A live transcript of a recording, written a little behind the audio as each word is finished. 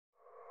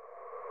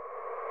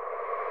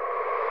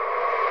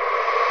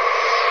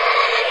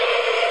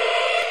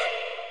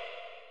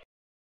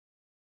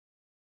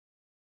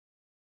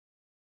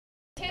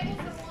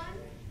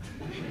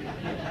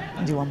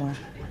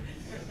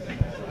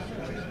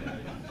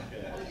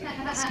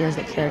Scares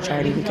that carrot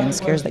already weekend.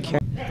 Scares that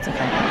carrot. It's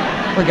okay.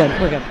 We're good.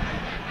 We're good.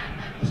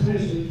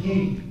 Especially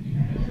Kane.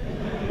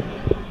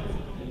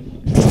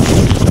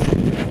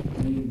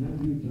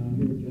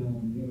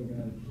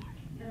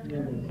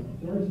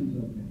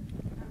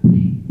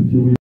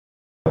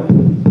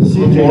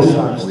 CJ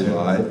sucks. This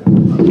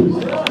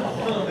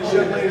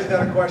young lady's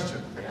got a question.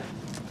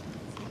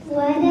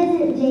 Why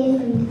doesn't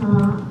Jason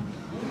talk?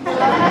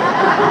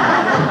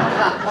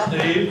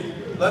 Steve?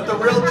 Let the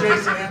real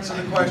Jason answer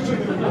the question.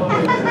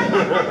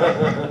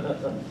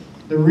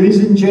 The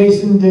reason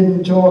Jason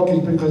didn't talk is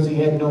because he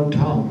had no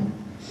tongue.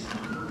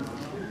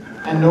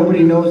 And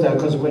nobody knows that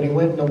because when he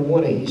went in the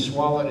water, he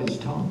swallowed his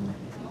tongue.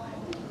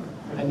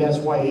 And that's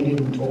why he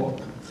didn't talk.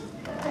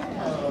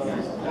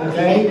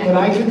 Okay? But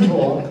I can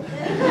talk.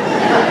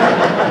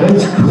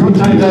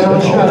 Sometimes I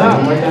don't shut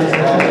up, but that's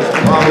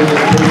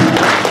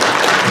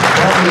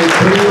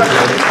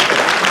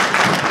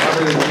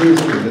Probably the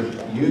truth is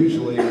that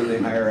usually when they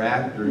hire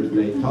actors,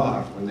 they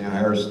talk. When they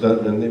hire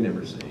stuntmen, they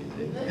never say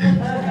anything.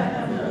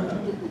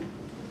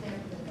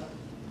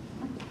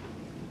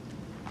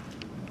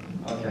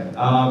 Okay.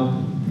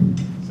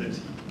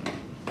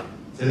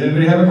 Does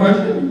anybody have a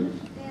question?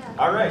 Yeah.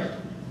 All right.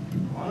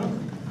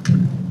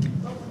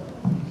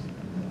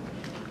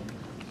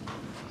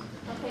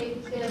 Okay,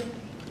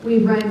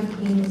 we've read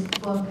Kane's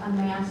book,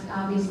 Unmasked.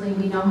 Obviously,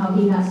 we know how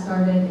he got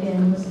started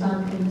in the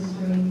stunt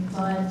industry,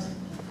 but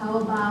how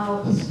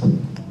about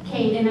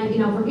Kane?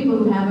 And for people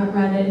who haven't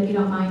read it, if you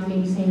don't mind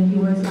maybe saying a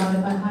few words about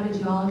it, but how did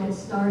you all get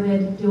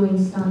started doing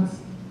stunts?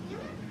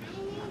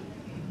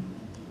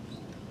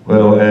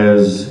 Well,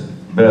 as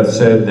Beth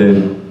said,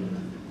 that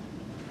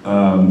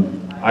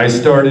I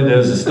started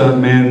as a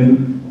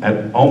stuntman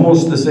at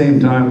almost the same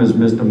time as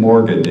Mr.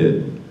 Morga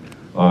did.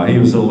 He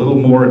was a little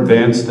more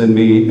advanced than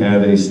me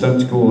at a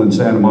stunt school in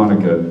Santa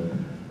Monica.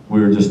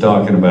 We were just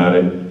talking about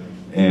it.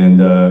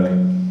 And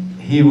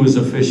he was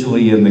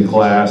officially in the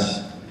class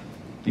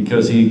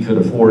because he could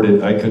afford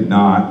it. I could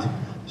not.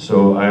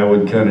 So I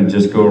would kind of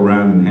just go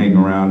around and hang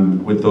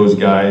around with those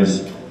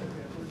guys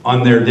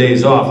on their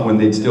days off when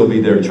they'd still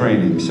be there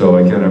training. So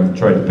I kind of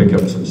tried to pick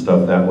up some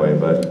stuff that way.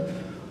 But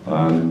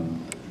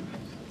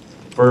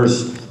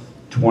first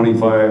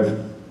 25,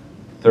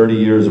 30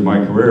 years of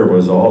my career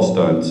was all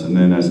stunts, and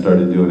then I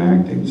started doing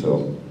acting,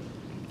 so.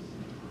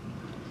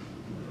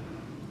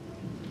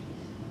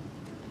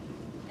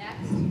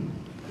 Next.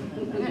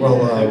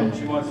 Well,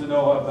 She wants to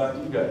know about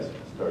you guys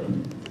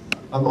starting.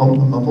 I'm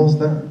almost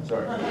there.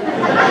 Sorry.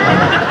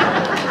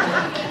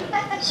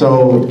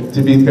 So,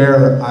 to be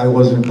fair, I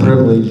wasn't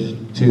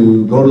privileged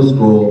to go to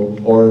school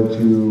or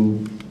to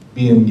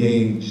be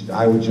engaged.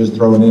 I was just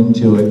thrown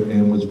into it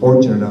and was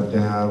fortunate enough to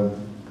have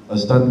a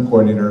stunt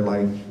coordinator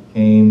like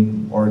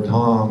Kane or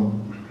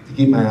Tom to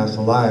keep my ass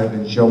alive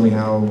and show me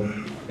how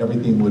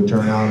everything would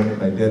turn out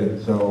if I did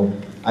it. So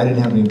I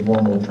didn't have any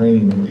formal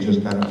training. It was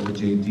just kind of a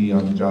JT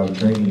on the job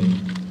training.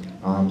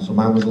 So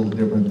mine was a little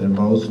different than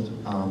most,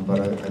 but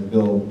I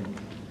feel,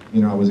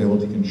 I was able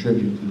to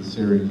contribute to the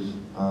series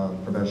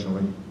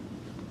professionally.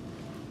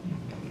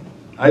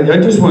 I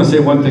just want to say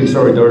one thing,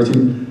 sorry Darcy,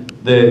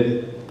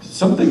 that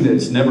something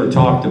that's never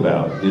talked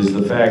about is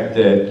the fact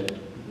that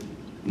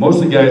most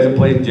of the guys that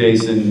played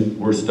Jason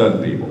were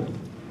stunt people.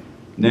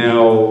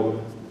 Now,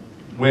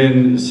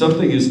 when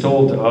something is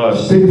told to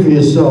us... Speak for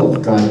yourself,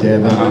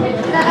 goddammit.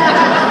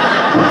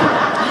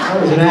 I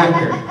was an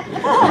actor.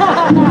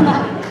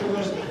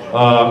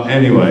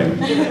 Anyway.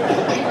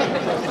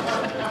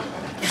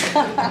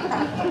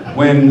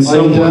 When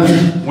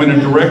a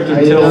director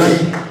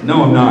tells...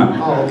 No, I'm not.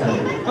 Oh, okay.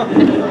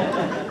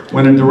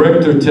 When a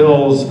director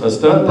tells a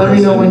stunt Let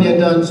me know when you're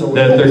done so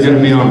that they're going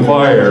to be on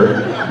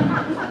fire,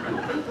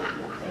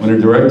 when a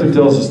director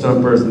tells a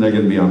stunt person they're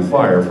going to be on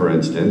fire, for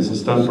instance, the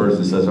stunt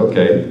person says,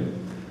 okay,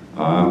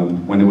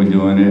 when are we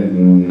doing it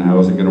and how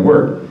is it going to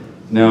work?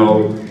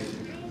 Now,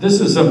 this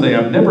is something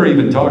I've never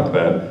even talked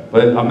about,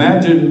 but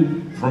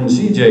imagine from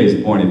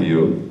CJ's point of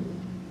view,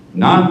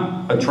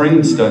 not a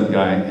trained stunt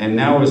guy, and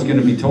now is going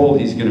to be told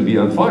he's going to be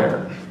on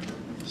fire.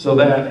 So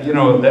that,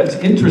 that's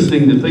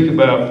interesting to think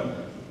about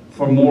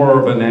from more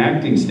of an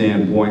acting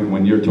standpoint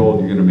when you're told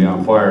you're going to be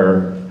on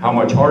fire, how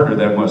much harder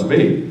that must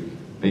be.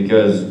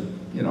 Because,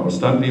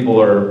 stunt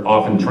people are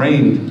often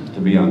trained to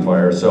be on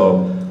fire.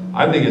 So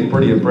I think it's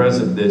pretty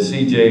impressive that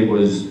CJ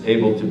was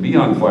able to be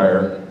on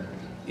fire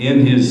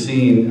in his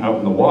scene out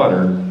in the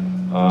water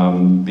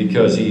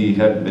because he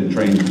hadn't been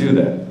trained to do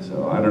that.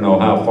 So I don't know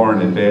how far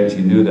in advance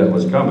you knew that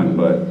was coming,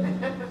 but,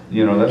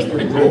 that's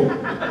pretty cool.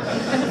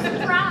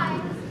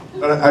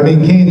 But I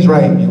mean, Kane's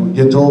right. You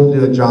get told to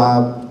do a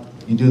job,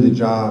 you do the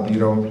job. You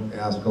don't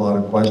ask a lot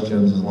of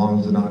questions as long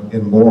as they're not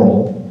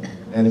immoral.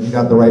 And if you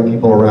got the right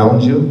people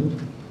around you,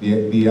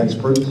 the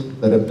experts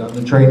that have done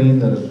the training,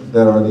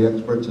 that are the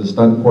experts as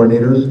stunt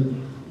coordinators,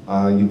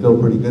 you feel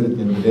pretty good at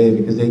the end of the day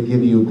because they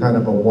give you kind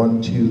of a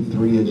 1, 2,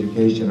 3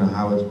 education on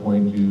how it's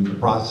going to the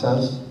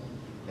process,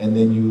 and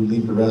then you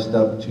leave the rest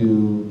up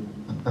to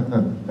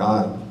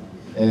God,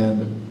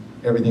 and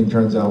everything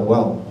turns out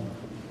well.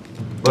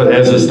 But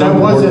as a stunt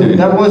coordinator,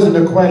 That wasn't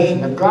the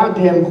question. The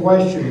goddamn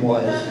question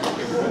was,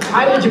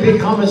 how did you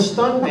become a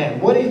stuntman?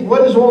 What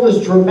is all this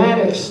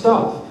dramatic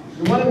stuff?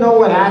 You want to know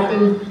what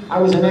happened? I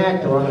was an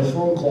actor on a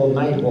film called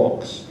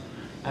Nighthawks.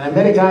 And I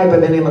met a guy by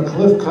the name of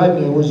Cliff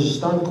Cudney who was a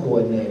stunt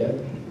coordinator.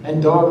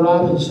 And Doug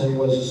Robinson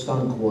was a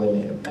stunt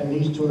coordinator. And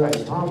these two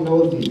guys, Tom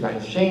knows these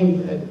guys.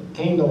 Kane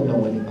don't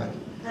know anybody.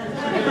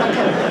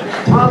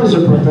 Tom is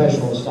a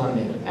professional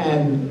stuntman.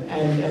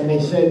 And they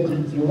said,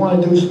 "Do you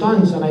want to do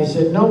stunts?" And I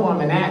said, "No,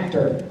 I'm an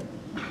actor."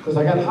 Because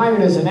I got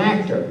hired as an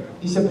actor.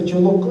 He said, "But you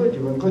look good,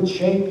 you're in good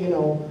shape, you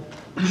know.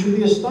 You should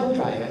be a stunt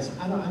guy." I said,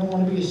 I don't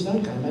want to be a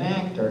stunt guy, I'm an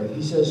actor.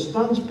 He says,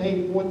 "Stunts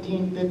pay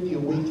 $14.50 a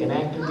week, an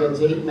actor gets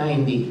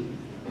 $8.90.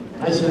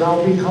 I said,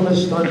 "I'll become a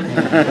stuntman."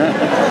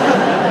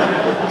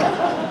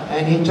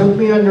 And he took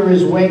me under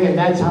his wing, and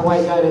that's how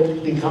I got to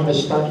become a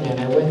stuntman.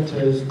 I went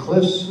to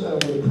Cliff's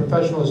with the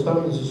Professional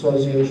Stuntmen's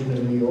Association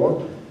in New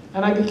York,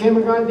 and I became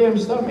a goddamn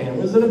stuntman. It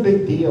wasn't a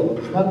big deal.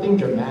 There was nothing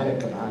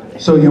dramatic about it.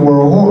 So you were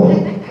a whore.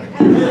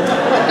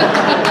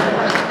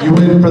 You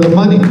went in for the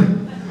money.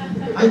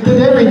 I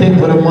did everything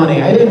for the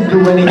money. I didn't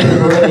do anything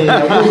for any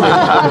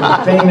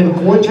fame and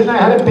fortune. I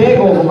had a bag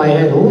over my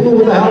head. Who knew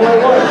who the hell I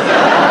was?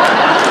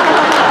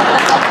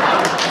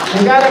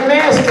 You got a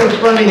mask in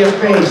front of your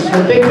face.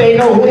 You think they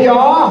know who you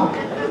are?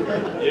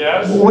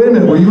 yes. Wait a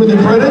minute, were you in the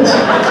credits?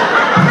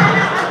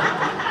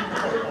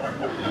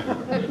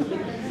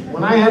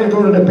 When I had to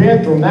go to the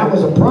bathroom, that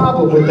was a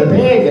problem with the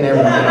bag and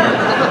everything.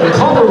 The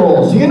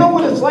coveralls. You know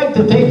what it's like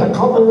to take the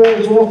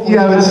coveralls off?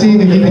 Yeah, but see,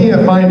 if you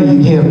can't find it,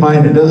 you can't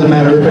find it. Doesn't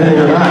matter if bag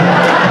or not.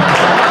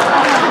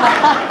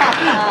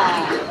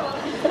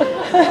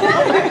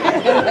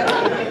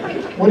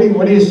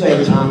 What do you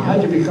say, Tom?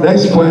 How'd you become?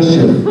 Next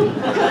question.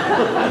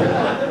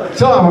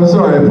 Tom, I'm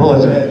sorry, I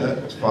apologize.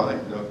 That's fine.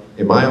 No.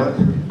 Am I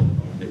on?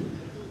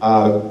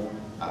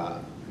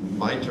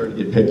 My turn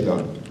to get picked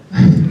on.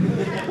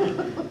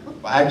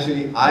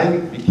 Actually, I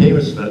became a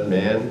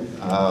stuntman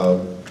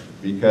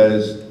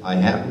because I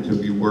happened to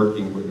be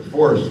working with the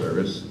Forest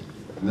Service,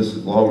 and this is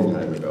a long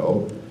time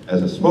ago,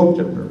 as a smoke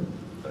jumper.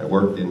 I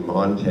worked in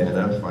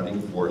Montana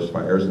fighting forest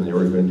fires, and they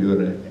were going to do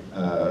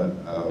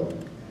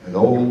an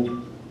old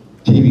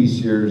TV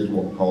series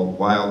called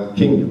Wild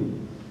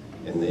Kingdom,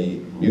 in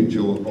the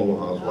Mutual of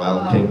Omaha's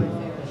Wild Kingdom.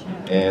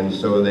 And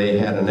so they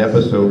had an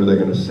episode where they're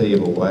going to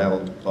save a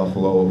wild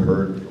buffalo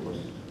herd from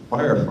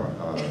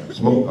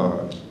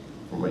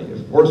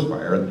a forest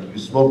fire, and they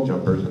use smoke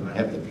jumpers, and I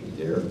have to be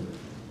there.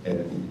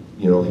 And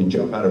you know, if you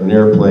jump out of an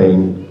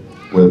airplane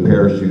with a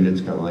parachute, it's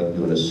kind of like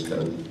doing a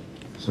stunt.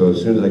 So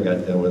as soon as I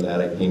got done with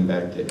that, I came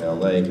back to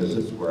LA, because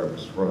this is where I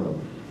was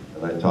from.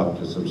 And I talked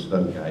to some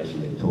stunt guys,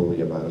 and they told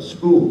me about a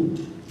school,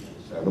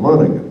 Santa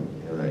Monica.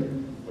 And I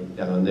went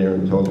down there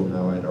and told them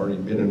how I'd already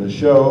been in a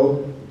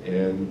show,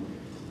 and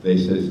they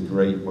says,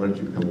 "Great, why don't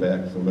you come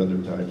back some other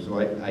time?" So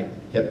I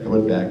kept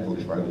coming back till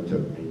they finally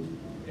took me,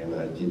 and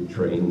I did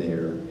train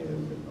there,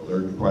 and I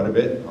learned quite a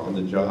bit on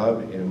the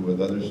job and with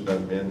other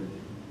stuntmen,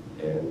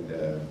 and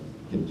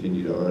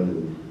continued on,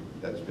 and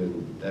that's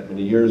been that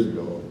many years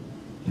ago.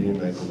 Kane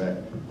and I go back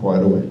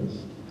quite a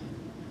ways.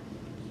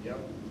 Yep.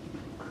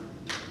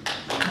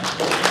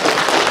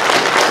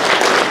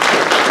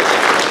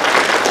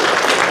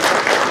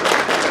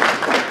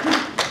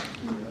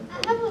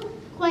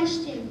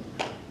 Question.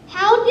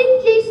 How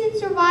did Jason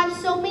survive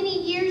so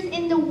many years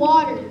in the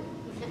water?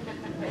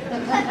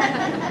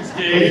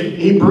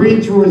 He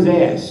breathed through his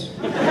ass.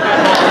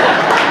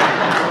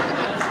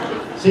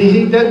 See,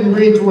 he doesn't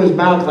breathe through his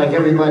mouth like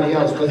everybody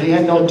else because he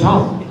had no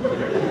tongue.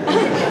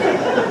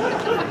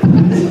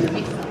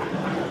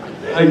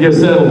 I guess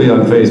that'll be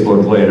on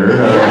Facebook later.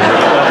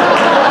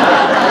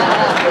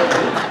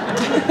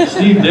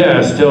 Steve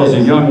Dash tells a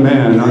young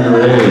man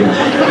underage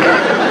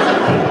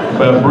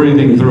about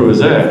breathing through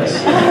his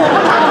ass.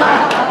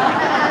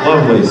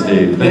 Lovely,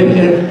 Steve. Thank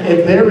you.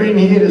 If they're in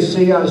here to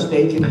see us,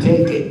 they can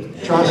take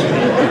it. Trust me.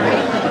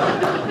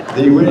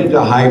 They went into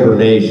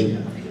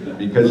hibernation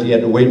because he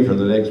had to wait for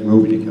the next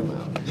movie to come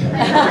out.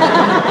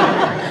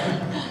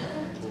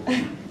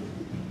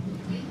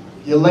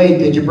 You're late.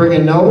 Did you bring a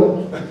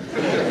note?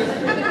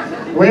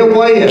 Where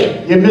were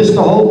you? You missed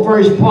the whole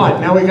first part.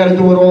 Now we got to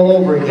do it all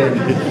over again.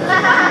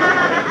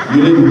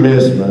 You didn't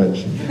miss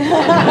much.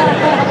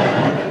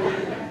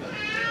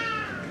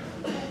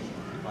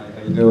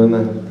 How you doing?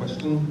 A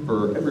question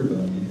for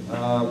everybody.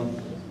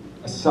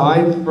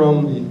 Aside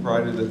from the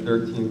Friday the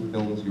 13th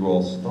films you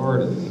all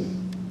starred in,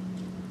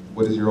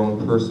 what is your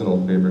own personal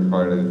favorite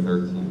Friday the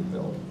 13th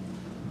film?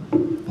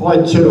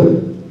 Part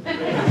 2.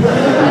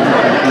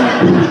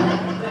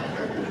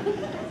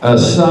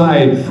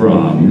 Aside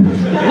from,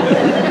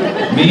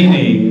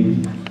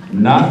 meaning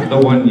not the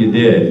one you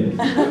did.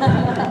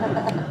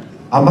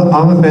 I'm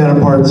a fan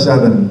of Part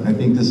 7. I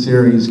think the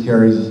series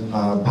carries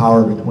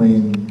power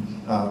between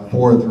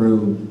 4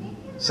 through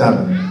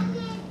 7.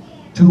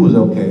 2 was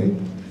okay.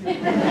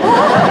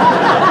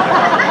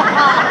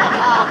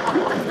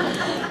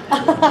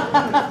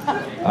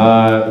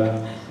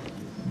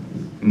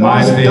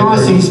 My favorite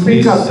Darcy,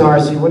 speak piece- up,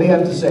 Darcy. What do you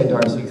have to say,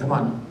 Darcy? Come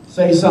on.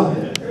 Say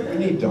something.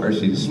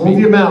 Darcy to speak. Move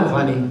your mouth,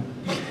 honey.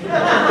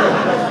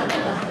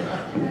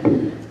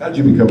 How'd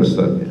you become a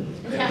stuntman?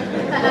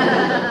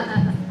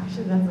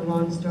 Actually, that's a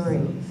long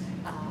story.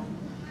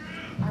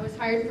 I was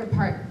hired for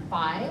part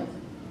 5, and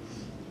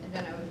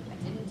then I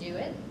didn't do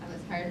it. I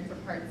was hired for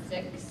part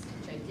 6,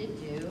 which I did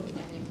do,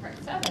 and in part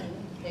 7,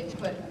 they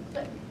put a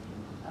clip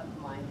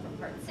of mine from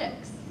part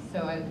 6. So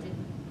I was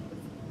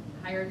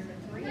hired for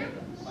 3 of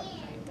them, quite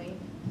frankly.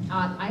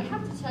 I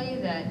have to tell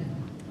you that,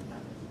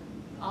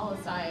 all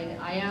aside,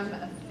 I am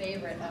a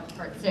favorite of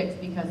part 6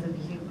 because of the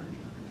humor.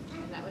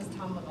 And that was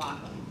Tom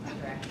McLaughlin, my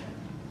director.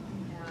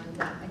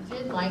 And I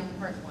did like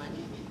part 1.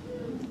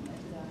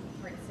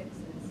 Part 6 is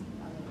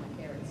probably my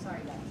favorite.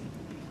 Sorry,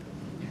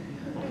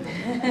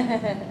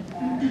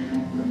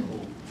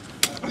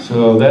 guys.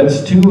 So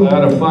that's 2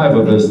 out of 5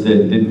 of us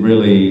that didn't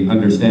really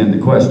understand the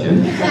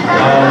question.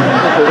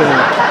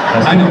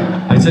 I know,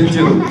 I said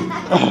 2.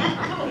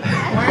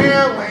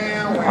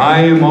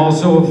 I am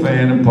also a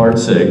fan of part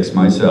 6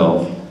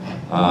 myself.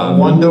 I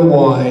wonder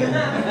why.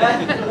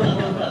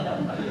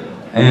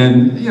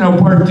 And, you know,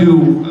 part 2,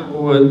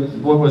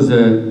 what was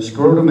it,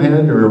 scrotum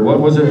head, or what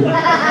was it?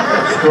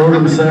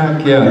 Scrotum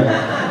sack, yeah.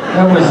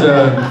 That was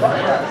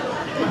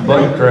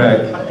butt crack.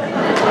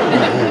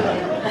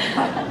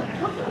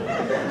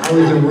 I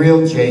was a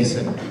real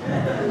Jason.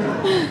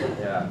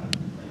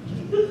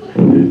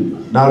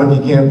 Not if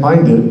you can't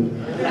find it.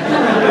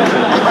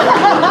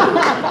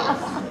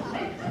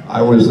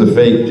 I was the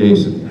fake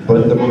Jason,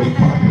 but the most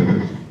popular.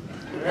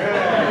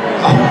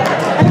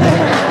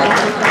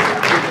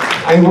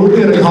 I will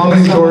be at a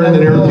comedy store in the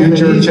near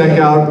future. Check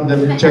out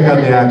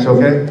the acts,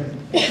 okay?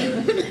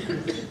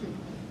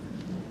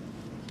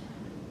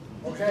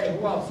 Okay,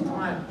 who else? Come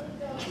on.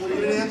 Well, you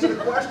didn't answer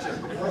the question.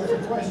 What's the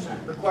question?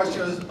 The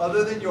question is,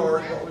 other than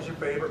yours, what was your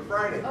favorite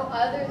Friday? Oh,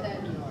 other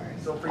than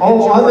yours. So for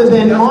Oh, you, other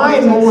than that's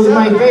mine, what was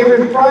my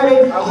favorite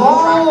Friday?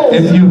 Oh!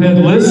 If you had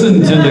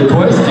listened to the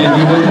question,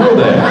 you would know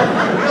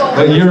that.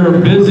 But you're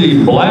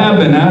busy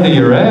blabbing out of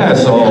your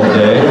ass all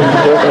day.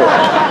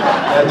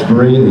 That's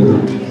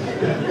breathing.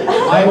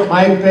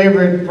 My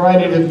favorite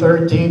Friday the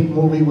 13th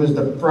movie was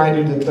the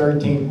Friday the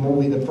 13th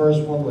movie. The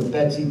first one with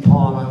Betsy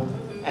Palmer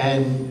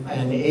and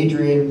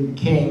Adrian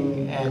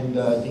King and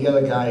the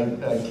other guy,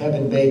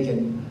 Kevin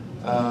Bacon,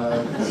 who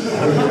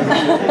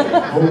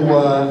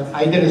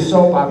I did a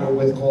soap opera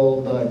with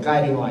called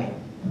Guiding Light.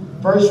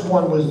 First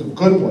one was the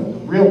good one. The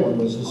real one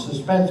was the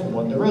suspense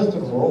one. The rest of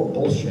them were all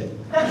bullshit.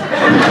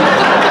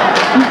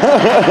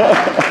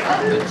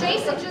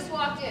 Jason just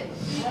walked in.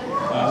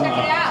 Check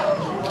it out.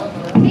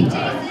 Hey,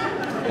 Jason.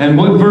 And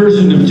what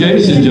version of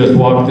Jason just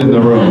walked in the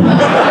room?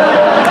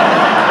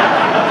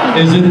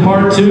 Is it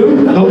part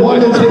 2? The one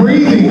that's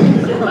breathing.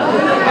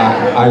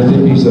 I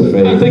think he's a I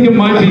fake. think it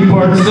might be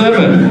part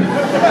 7.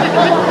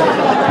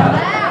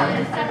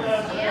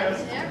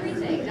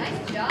 Everything.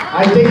 Nice job.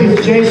 I think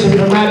it's Jason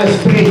from outer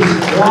space.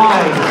 Why?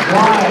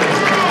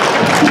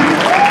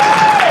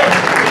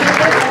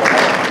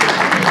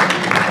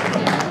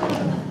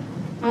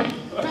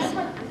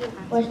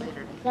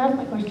 That's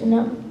my question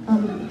now.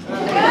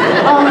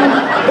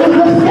 Is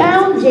the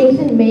sound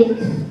Jason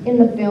makes in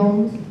the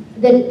films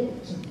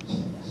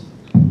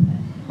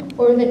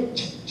or the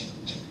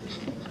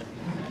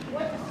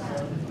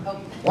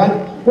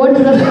What is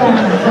the sound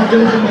that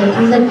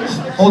Jason makes?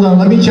 Hold on,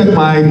 let me check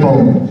my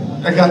phone.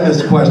 I got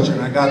this question.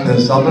 I got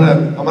this. I'm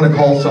gonna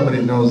call somebody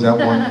that knows that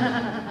one.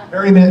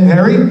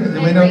 Harry?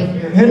 Do we know?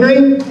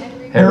 Henry?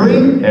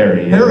 Harry?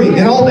 Harry. Harry,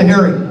 get all to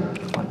Harry.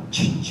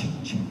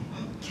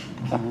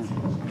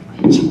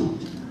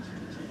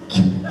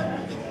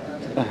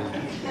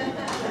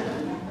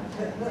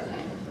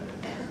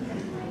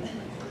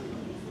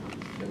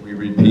 Can we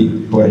repeat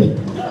the question?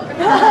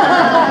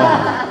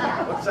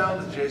 What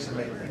sound does Jason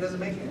make? He doesn't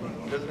make anything.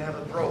 He doesn't have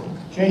a throat.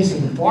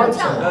 Jason farts. He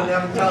doesn't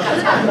have a tongue.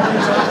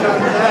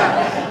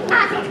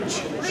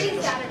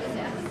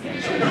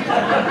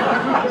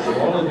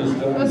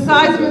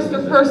 Besides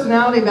Mr.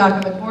 Personality back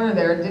in the corner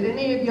there, did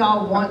any of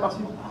y'all want to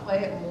play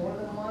it more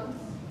than once?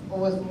 Or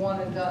was one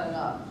and done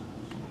enough?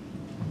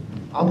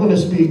 I'm going to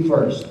speak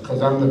first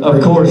because I'm the.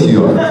 Of course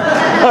you are.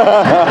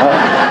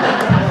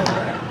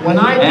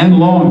 And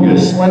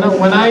longest. When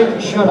I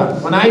shut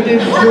up. When I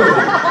did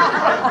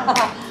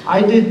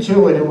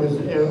 2, and it was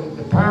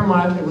the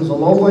Paramount. It was a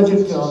low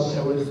budget film.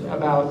 It was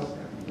about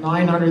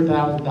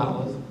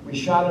 $900,000. We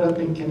shot it up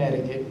in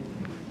Connecticut.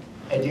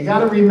 And you got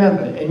to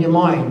remember, in your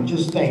mind,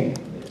 just think,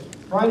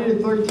 Friday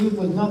the 13th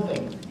was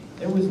nothing.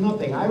 It was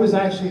nothing. I was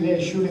actually there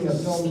shooting a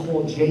film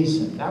called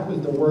Jason. That was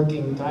the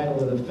working title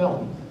of the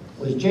film,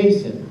 was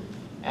Jason.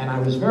 And I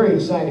was very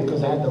excited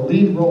because I had the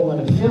lead role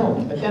in a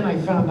film. But then I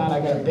found out I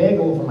got a bag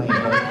over my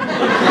head.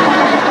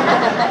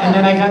 And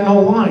then I got no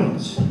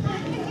lines.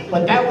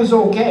 But that was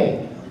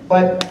okay.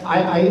 But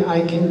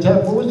I can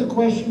tell, what was the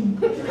question?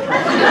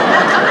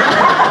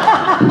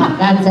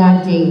 That's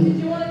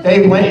acting.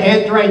 They went,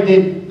 after I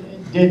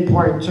did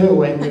part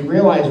 2 and we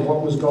realized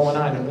what was going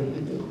on.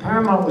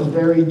 Paramount was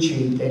very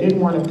cheap. They didn't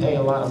want to pay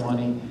a lot of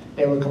money.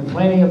 They were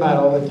complaining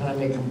about overtime.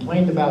 They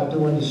complained about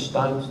doing the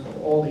stunts,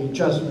 all the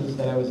adjustments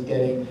that I was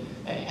getting.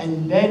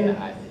 And then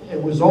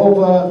it was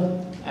over,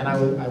 and I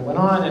went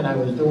on, and I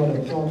was doing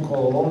a film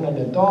called Alone in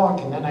the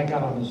Dark, and then I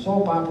got on a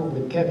soap opera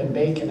with Kevin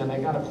Bacon, and I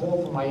got a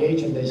call from my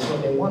agent. They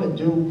said they want to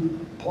do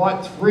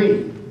part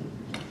 3.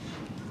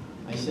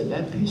 I said,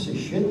 that piece of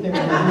shit, they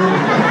want to do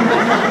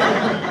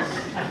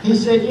it? He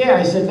said, yeah.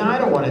 I said, no, I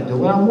don't want to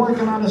do it. I'm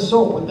working on a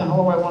soap. What the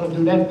hell do I want to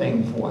do that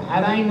thing for?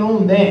 Had I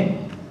known then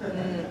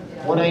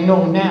what I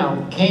know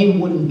now,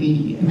 Kane wouldn't be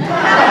here.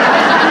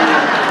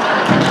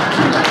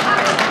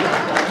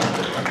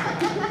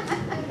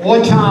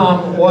 Or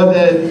Tom, or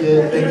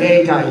the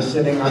gay guy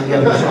sitting on the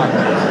other side.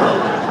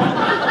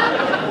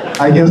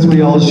 I guess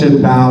we all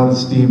should bow to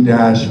Steve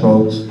Dash,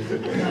 folks.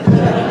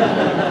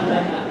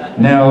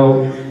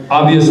 Now,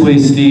 obviously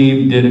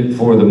Steve did it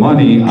for the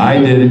money. I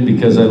did it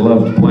because I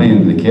loved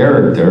playing the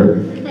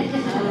character.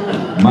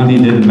 Money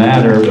didn't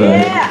matter, but...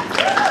 Yeah.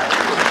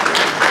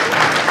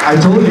 I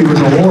told you it was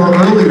a whore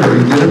earlier.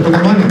 He did it for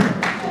the money.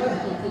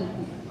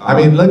 I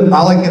mean, look,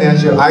 all I can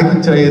answer, I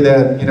can tell you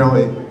that, you know,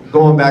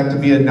 going back to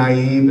being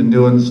naive and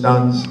doing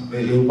stunts,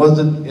 it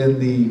wasn't in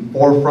the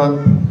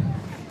forefront.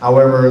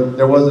 However,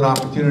 there was an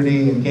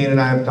opportunity, and Kane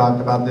and I have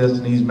talked about this,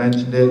 and he's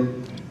mentioned it.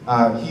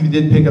 He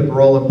did pick up the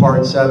role in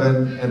part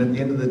 7, and at the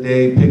end of the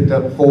day, picked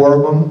up 4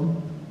 of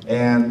them.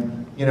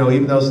 And, you know,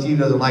 even though Steve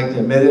doesn't like to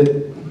admit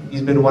it,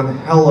 he's been one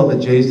hell of a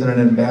Jason and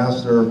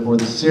ambassador for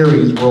the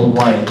series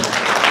worldwide.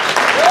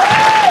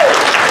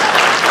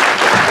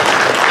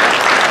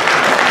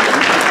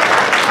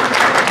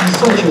 He's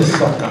such a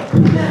sucker.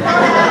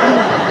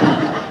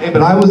 Hey,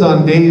 but I was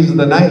on Days of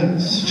the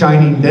Nights,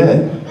 Shining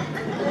Dead.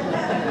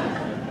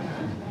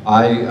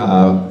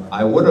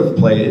 I would have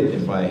played it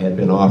if I had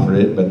been offered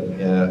it, but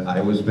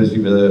I was busy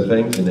with other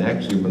things, and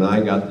actually when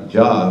I got the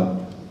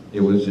job,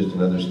 it was just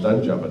another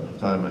stunt job. At the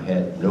time, I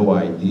had no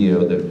idea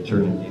that it would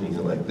turn into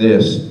anything like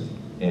this,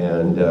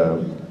 and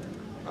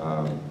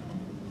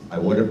I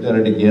would have done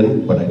it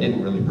again, but I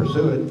didn't really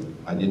pursue it.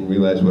 I didn't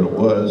realize what it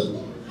was.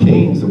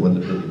 Kane's the one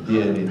that really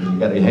did, and you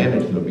got to hand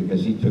it to him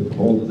because he took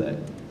hold of that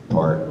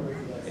part,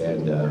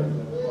 and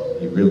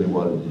he really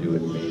wanted to do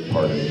it and made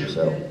part of it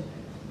himself.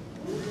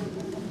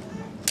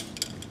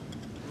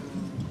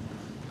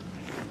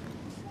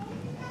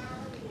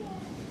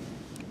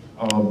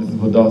 This is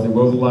for Darcy.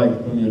 What was it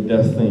like from your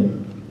death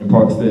scene in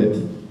Part 6?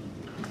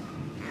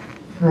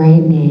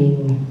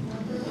 Frightening.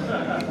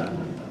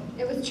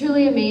 It was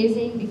truly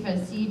amazing because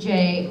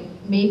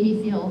CJ made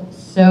me feel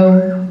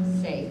so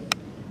safe.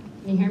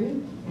 Can you hear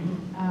me?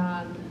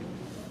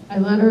 I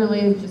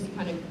literally just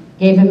kind of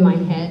gave him my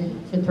head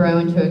to throw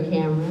into a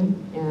camera,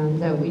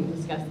 and we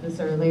discussed this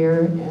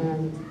earlier,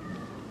 and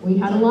we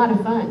had a lot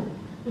of fun.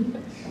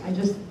 I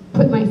just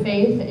put my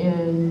faith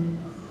in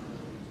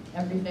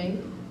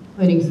everything,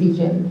 including CJ,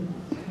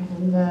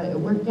 and it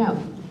worked out.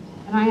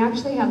 And I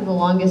actually have the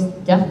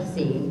longest death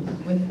scene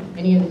with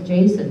any of the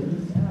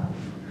Jasons.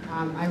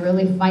 I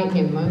really fight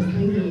him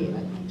mostly.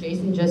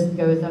 Jason just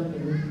goes up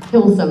and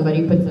kills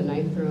somebody, puts a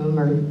knife through him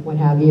or what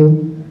have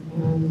you.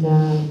 And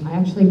I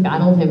actually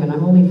battled him, and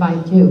I'm only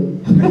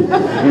 5'2".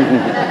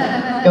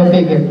 Go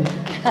figure.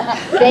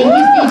 Thank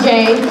you,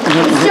 CJ.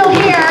 I'm still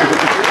here.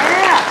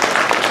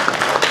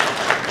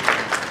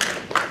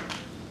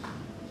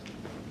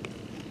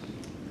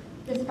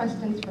 This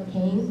question's for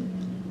Kane.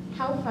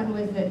 How fun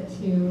was it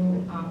to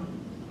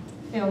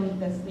film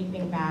the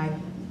sleeping bag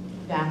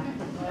death?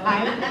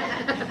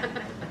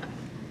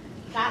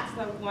 That's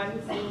the one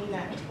scene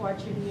that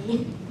tortured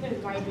me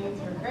in my dreams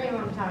for a very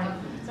long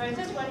time. So I was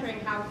just wondering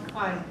how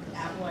fun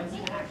that was to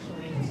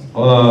actually...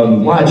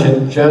 Watch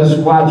it. Just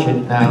watch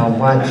it now.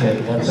 Watch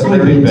it. That's a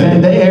very Sleeping bag.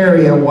 tender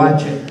area.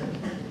 Watch it.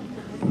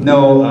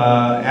 No,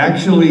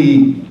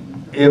 actually,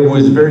 it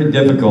was very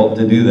difficult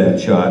to do that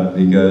shot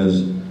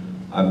because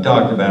I've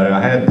talked about it.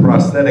 I had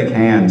prosthetic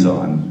hands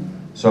on,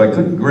 so I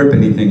couldn't grip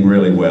anything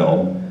really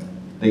well.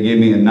 They gave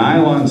me a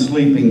nylon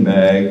sleeping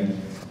bag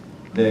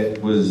that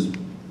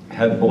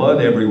had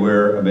blood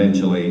everywhere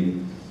eventually,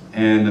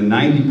 and a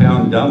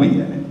 90-pound dummy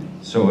in it.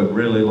 So it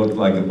really looked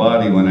like a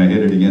body when I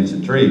hit it against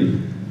a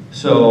tree.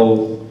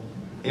 So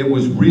it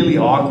was really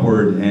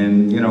awkward,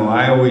 and you know,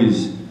 I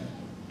always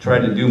try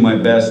to do my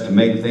best to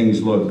make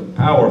things look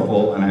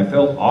powerful, and I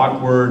felt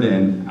awkward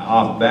and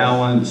off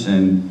balance,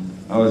 and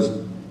I was,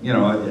 you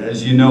know,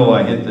 as you know,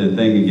 I hit the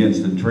thing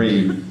against the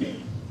tree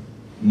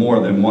more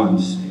than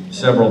once,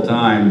 several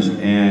times,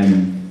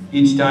 and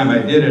each time I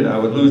did it, I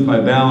would lose my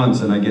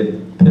balance and I get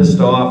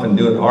pissed off and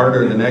do it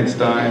harder the next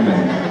time,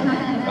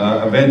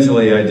 and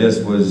eventually I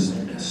just was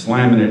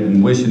slamming it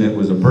and wishing it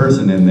was a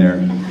person in there.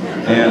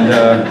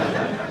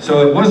 And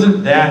so it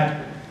wasn't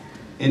that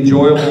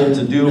enjoyable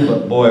to do,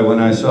 but boy, when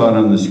I saw it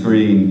on the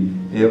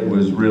screen, it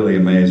was really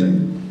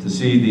amazing to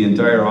see the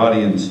entire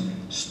audience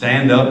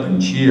stand up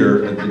and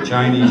cheer at the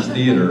Chinese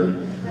theater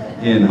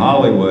in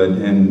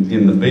Hollywood and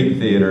in the big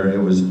theater. It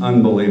was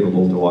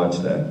unbelievable to watch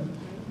that.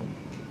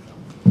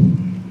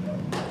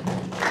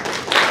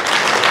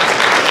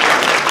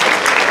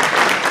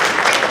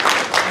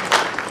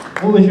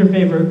 What was your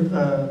favorite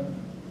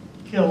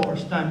kill or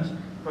stunt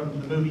from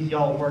the movies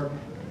y'all worked?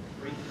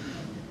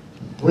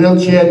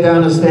 Wheelchair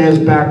down the stairs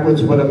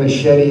backwards with a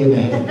machete in the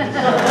head.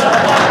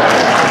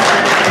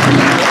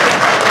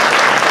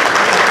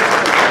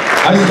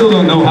 I still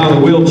don't know how the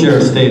wheelchair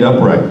stayed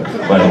upright,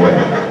 by the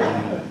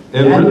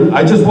way.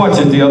 I just watched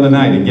it the other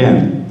night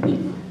again.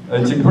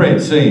 It's a great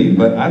scene,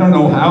 but I don't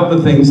know how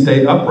the thing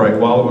stayed upright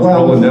while it was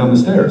rolling down the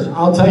stairs.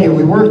 I'll tell you,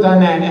 we worked on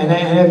that, and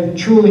it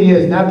truly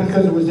is, not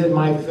because it was in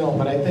my film,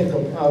 but I think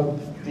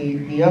of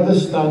the other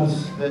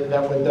stunts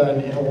that were done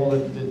in all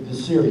of the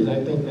series.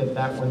 I think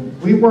that one,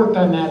 we worked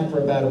on that for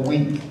about a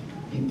week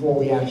before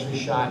we actually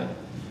shot it.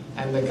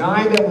 And the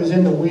guy that was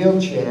in the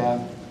wheelchair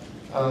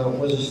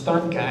was a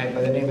stunt guy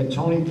by the name of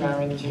Tony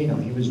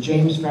Farentino. He was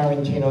James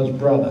Farentino's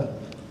brother,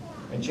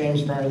 and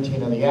James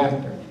Farentino, the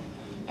actor.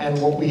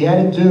 And what we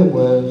had to do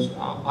was,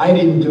 I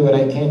didn't do it,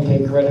 I can't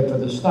take credit for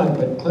the stunt,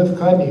 but Cliff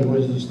Cudney, who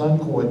was the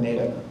stunt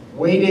coordinator,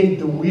 weighted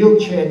the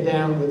wheelchair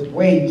down with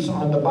weights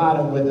on the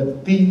bottom where the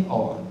feet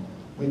are.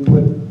 We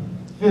put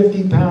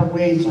 50-pound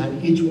weights on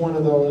each one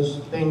of those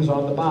things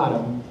on the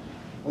bottom.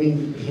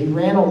 He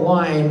ran a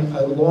line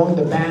along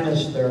the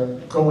banister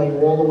going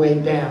all the way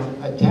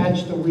down,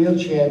 attached the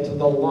wheelchair to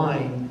the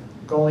line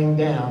going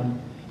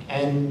down,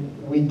 and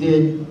we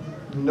did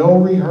no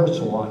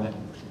rehearsal on it.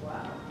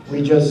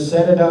 We just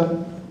set it up,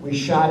 we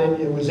shot it,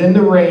 it was in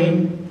the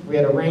rain, we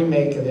had a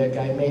rainmaker, that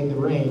guy made the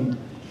rain,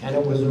 and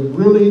it was a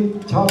really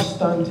tough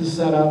stunt to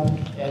set up,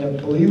 and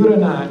believe it or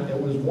not, it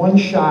was one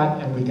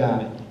shot and we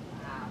got it.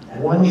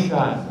 One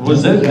shot.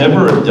 Was there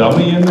never a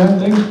dummy in that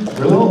thing?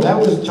 Really? No, that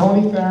was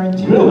Tony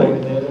Farentino. Really?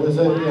 It was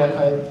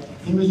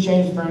he was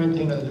James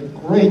Farentino. It was a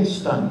great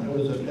stunt.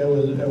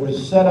 It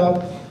was set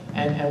up,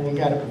 and we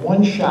got it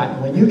one shot.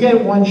 And when you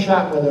get one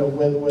shot with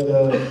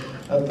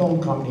a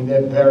film company,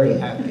 they're very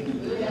happy.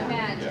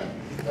 Imagine.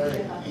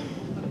 Very happy.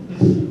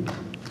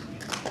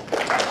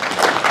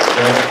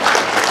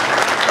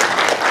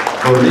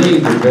 For me,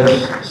 the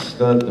best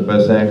stunt, the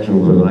best action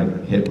was when I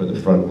got hit with a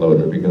front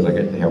loader, because I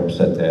got to help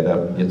set that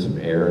up, get some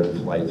air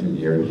and fly through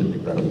the air and hit the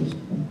ground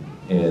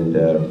and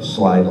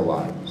slide a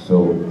lot.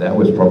 So that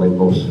was probably the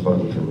most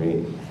fun for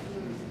me.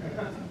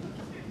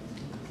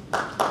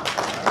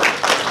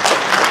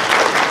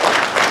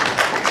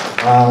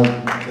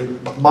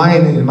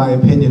 Mine, in my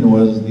opinion,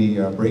 was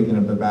the breaking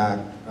of the back.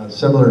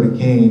 Similar to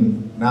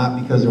Kane,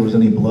 not because there was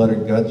any blood or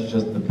guts,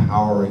 just the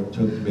power it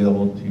took to be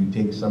able to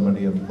take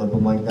somebody and flip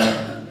them like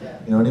that.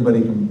 You know,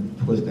 anybody can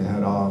twist a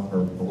head off or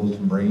blow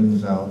some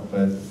brains out,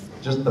 but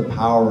just the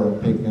power of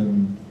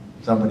picking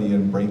somebody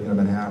and breaking them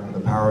in half, or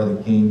the power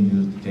that Kane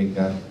used to take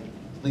that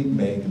sleeping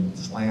bag and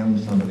slam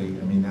somebody,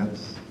 I mean,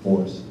 that's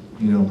force,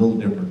 you know, a little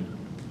different.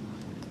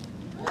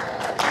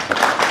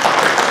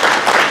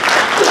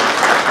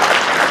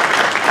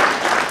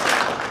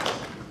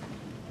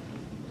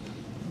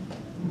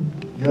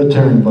 Your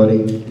turn,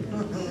 buddy.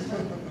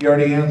 You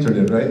already answered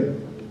it, right?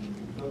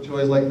 Don't you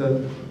always like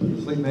the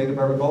sleeping bag, if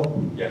I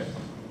recall? Yes.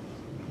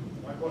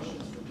 My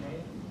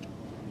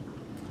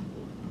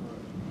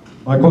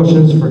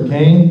question's for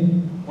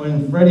Kane.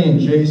 When Freddie and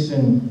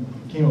Jason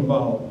came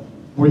about,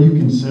 were you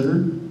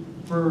considered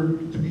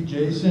to be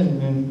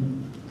Jason?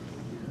 And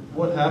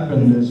what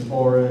happened as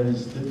far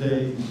as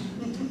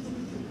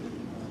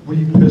were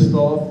you pissed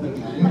off that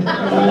you didn't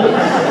get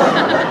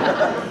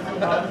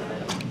away?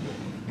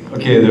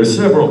 Okay, there's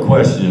several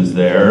questions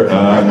there.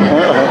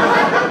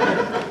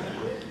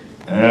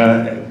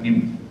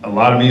 A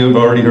lot of you have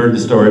already heard the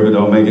story, but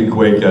I'll make it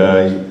quick.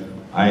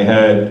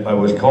 I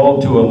was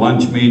called to a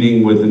lunch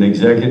meeting with an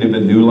executive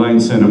at New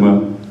Line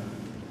Cinema.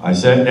 I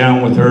sat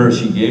down with her,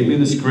 she gave me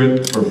the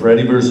script for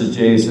Freddy vs.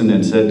 Jason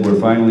and said, we're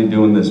finally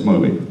doing this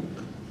movie.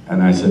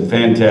 And I said,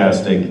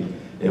 fantastic.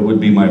 It would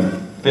be my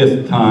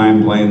 5th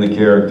time playing the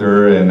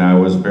character, and I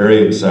was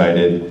very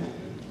excited.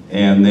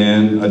 And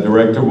then a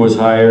director was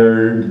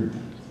hired,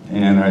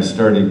 and I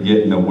started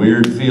getting a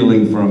weird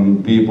feeling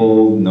from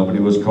people. Nobody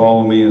was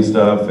calling me and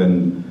stuff,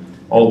 and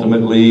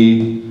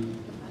ultimately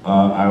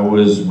I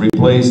was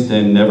replaced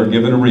and never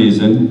given a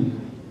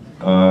reason.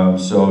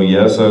 So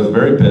yes, I was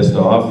very pissed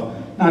off,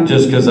 not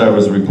just because I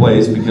was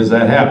replaced, because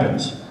that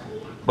happens.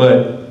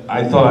 But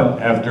I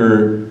thought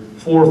after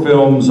 4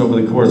 films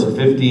over the course of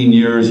 15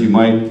 years, you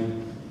might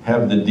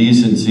have the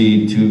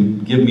decency to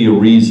give me a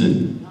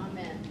reason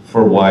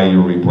for why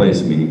you're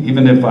replacing me.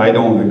 Even if I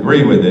don't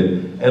agree with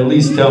it, at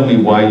least tell me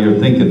why you're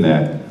thinking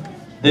that.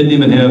 Didn't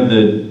even have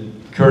the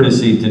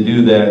courtesy to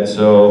do that,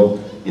 so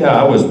yeah,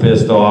 I was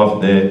pissed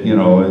off that, you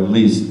know, at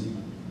least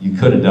you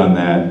could have done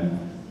that.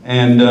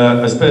 And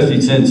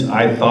especially since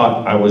I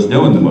thought I was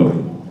doing the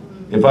movie.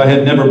 If I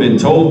had never been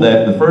told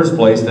that in the first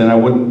place, then I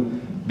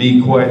wouldn't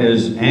be quite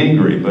as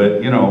angry.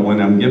 But, you know,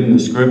 when I'm given the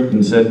script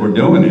and said we're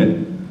doing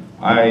it,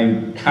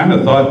 I kind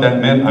of thought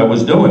that meant I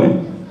was doing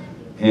it.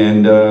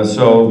 And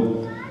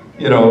so,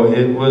 you know,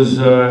 it was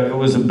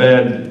a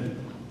bad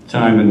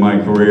time in my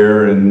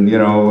career, and, you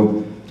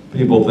know,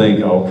 people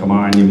think, oh, come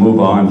on, you move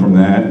on from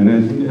that, and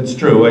it's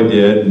true, I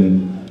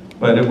did,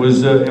 but it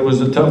was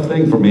a tough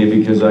thing for me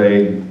because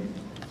I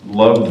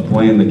loved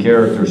playing the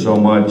character so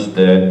much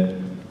that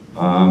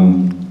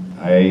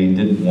I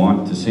didn't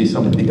want to see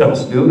somebody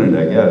else doing it,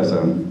 I guess.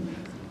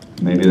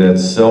 Maybe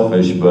that's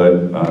selfish,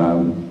 but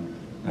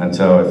that's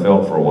how I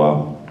felt for a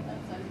while.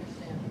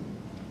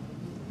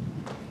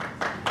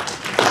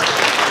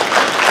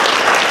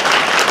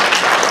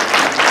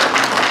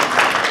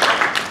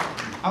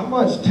 How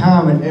much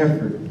time and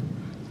effort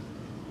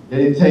did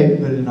it take to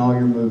put in all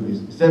your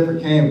movies? Except for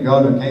Kane,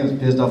 God, Kane was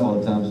pissed off all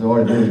the time, so I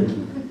already did.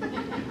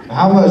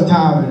 How much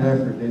time and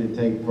effort did it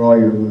take for all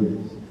your movies?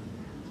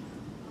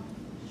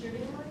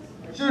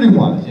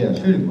 Shooting-wise, yeah,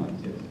 shooting-wise,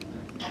 yes.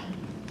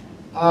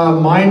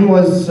 Mine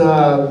was,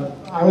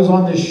 I was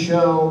on this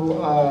show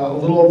a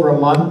little over a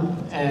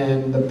month,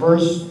 and the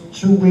first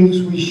 2 weeks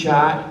we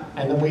shot,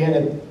 and then we had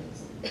to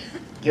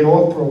get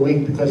off for a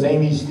week because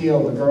Amy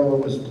Steele, the girl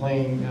that was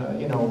playing,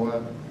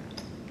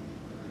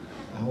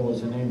 what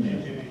was her name?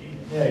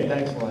 Yeah,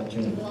 thanks a lot,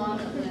 Jimmy.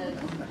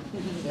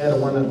 Yeah, the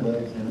one that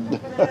lives,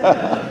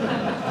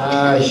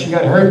 she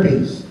got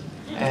herpes.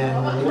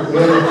 And we had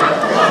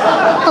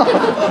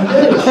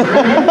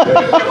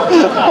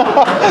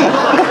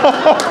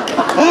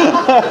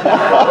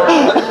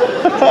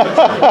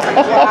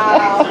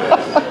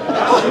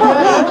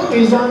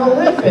herpes on the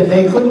lip, and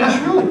they couldn't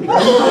shoot.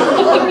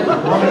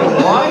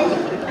 Why?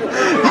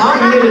 I'm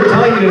here to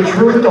tell you the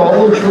truth, the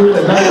whole truth,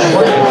 and nothing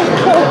but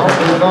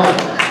the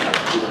truth.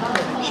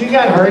 She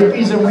got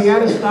herpes, and we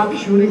had to stop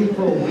shooting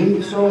for a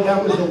week, so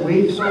that was a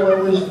week, so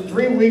it was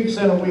 3 weeks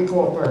and a week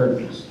off for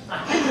herpes.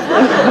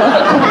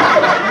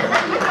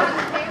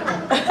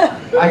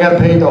 I got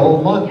paid the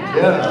whole month,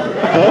 yeah.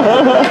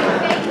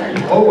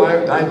 Oh,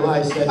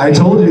 I said... I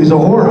told you he's a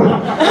whore.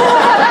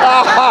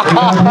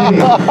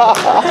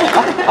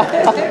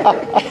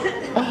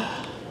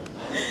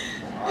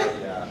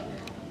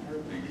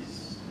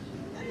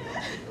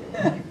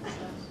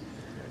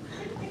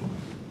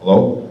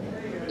 Hello?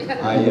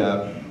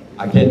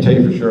 I can't tell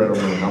you for sure, I don't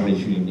know how many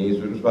shooting days,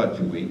 but it was about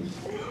 2 weeks.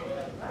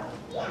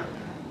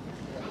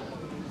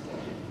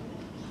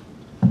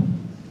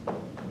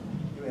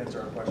 You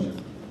answer our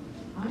question.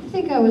 I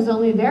think I was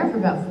only there for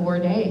about 4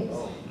 days,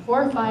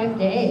 4 or 5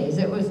 days.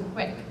 It was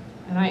quick,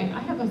 and I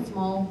have a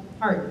small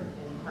part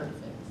in part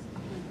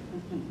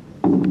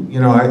 6.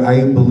 You know,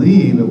 I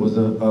believe it was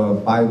a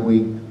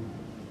 5-week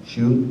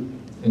shoot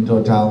in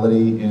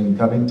totality in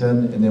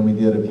Covington, and then we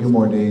did a few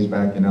more days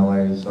back in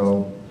LA,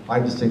 so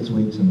 5 to 6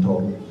 weeks in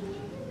total.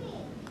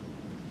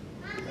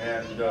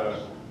 And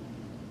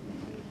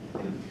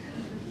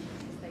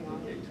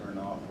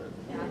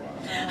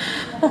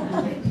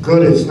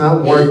Good, it's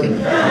not working.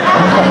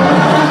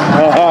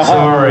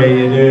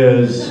 sorry, it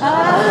is.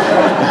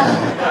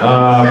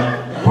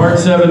 Part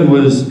 7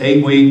 was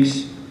 8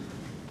 weeks.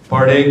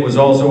 Part 8 was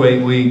also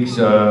 8 weeks.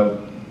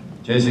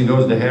 Jason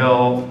Goes to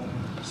Hell,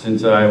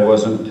 since I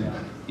wasn't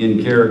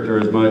in character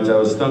as much, I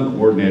was stunt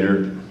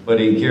coordinator,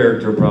 but in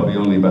character probably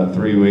only about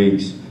 3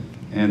 weeks.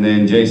 And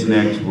then Jason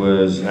X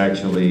was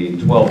actually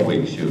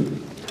 12-week shoot.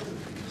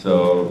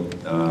 So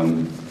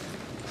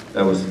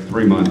that was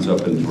 3 months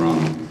up in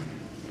Toronto.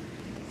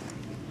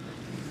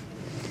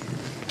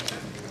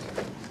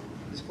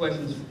 This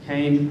question's for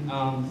Kane,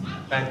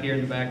 back here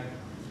in the back.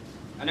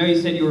 I know you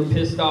said you were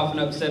pissed off and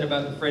upset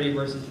about the Freddy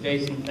versus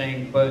Jason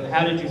thing, but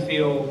how did you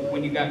feel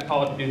when you got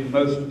called to do the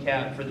motion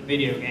cap for the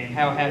video game?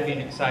 How happy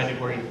and excited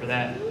were you for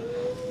that?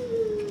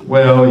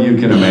 Well, you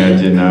can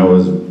imagine I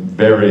was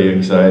very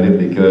excited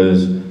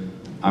because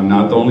I'm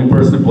not the only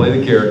person to play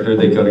the character.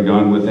 They could have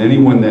gone with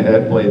anyone that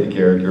had played the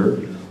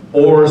character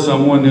or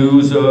someone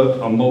who's a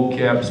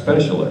mocap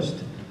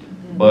specialist.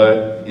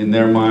 But in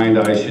their mind,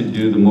 I should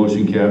do the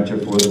motion capture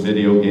for the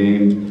video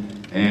game,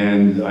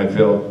 and I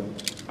felt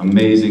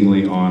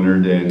amazingly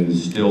honored and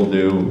still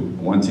do.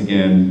 Once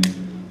again,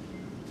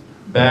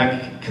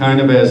 back kind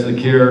of as the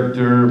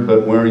character,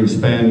 but wearing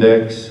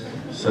spandex.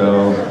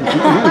 So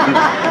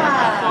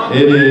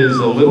it is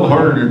a little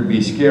harder to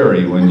be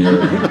scary when you're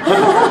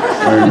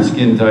wearing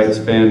skin-tight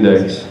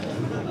spandex.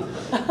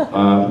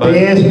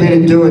 They asked me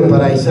to do it,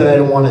 but I said I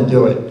didn't want to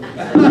do it.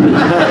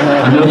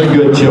 Another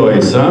good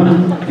choice, huh?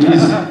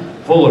 He's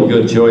full of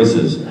good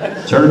choices.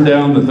 Turned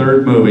down the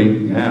 3rd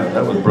movie. Yeah,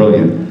 that was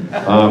brilliant.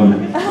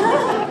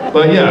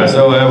 But yeah,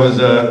 so I was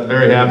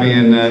very happy,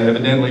 and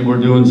evidently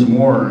we're doing some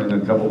more in a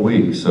couple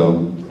weeks,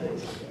 so.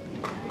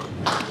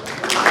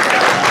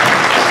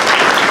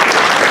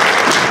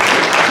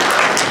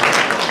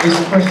 This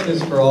question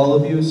is for all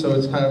of you, so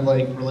it's kind of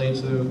like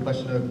related to the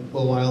question a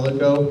little while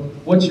ago.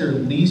 What's your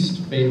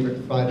least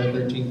favorite Friday the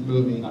 13th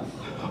movie?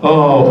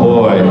 Oh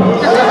boy.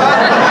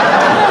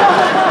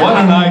 Why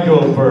don't I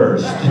go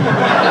first?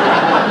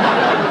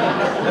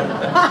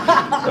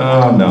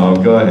 Oh no,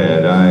 go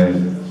ahead.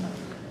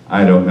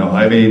 I don't know.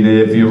 I mean,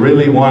 if you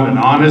really want an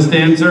honest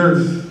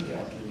answer,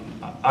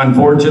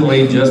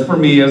 unfortunately, just for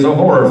me as a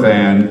horror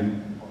fan,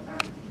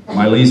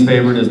 my least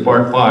favorite is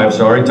part 5.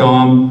 Sorry,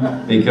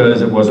 Tom,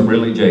 because it wasn't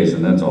really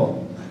Jason, that's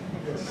all.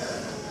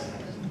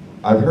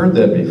 I've heard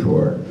that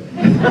before.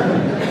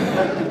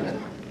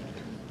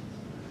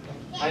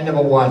 I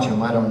never watch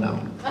them, I don't know.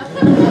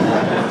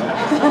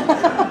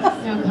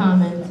 No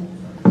comment.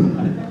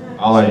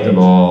 I liked them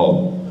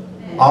all.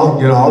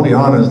 I'll be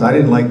honest, I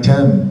didn't like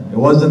 10. It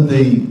wasn't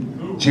the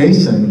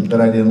Jason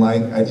that I didn't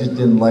like, I just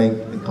didn't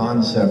like the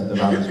concept of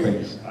outer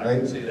space.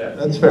 Right?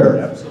 That's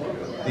fair.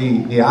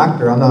 The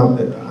actor,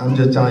 I'm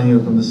just telling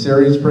you from the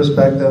series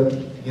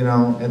perspective, you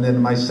know, and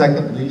then my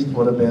second least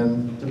would have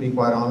been, to be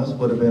quite honest,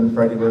 would have been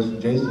Freddy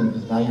versus Jason,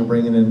 because now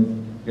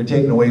you're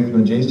taking away from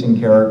the Jason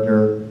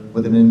character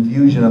with an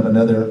infusion of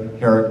another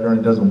character, and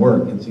it doesn't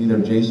work. It's either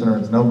Jason or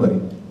it's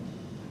nobody.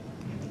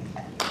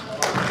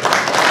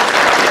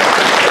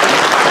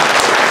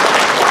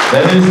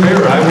 That is fair.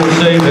 I will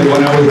say that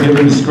when I was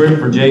given the script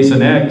for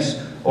Jason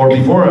X, or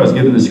before I was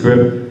given the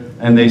script,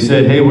 and they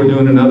said, hey, we're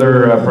doing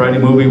another Friday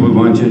movie, we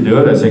want you to do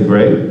it. I said,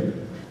 great.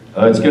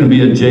 It's going to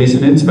be a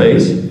Jason in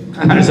space.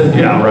 I said,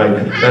 yeah,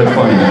 right, that's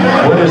funny.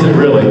 What is it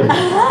really?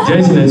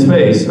 Jason in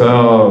space?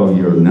 Oh,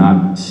 you're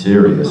not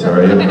serious,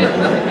 are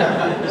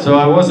you? So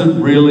I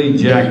wasn't really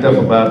jacked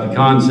up about the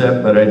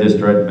concept, but I just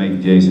tried to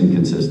make Jason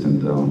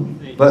consistent, though.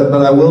 But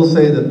I will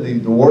say that the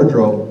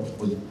wardrobe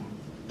was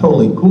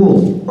totally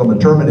cool from a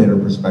Terminator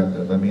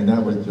perspective. I mean,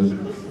 that was just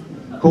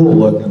cool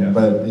looking,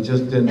 but it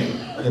just didn't,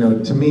 you know,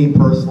 to me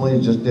personally,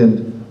 it just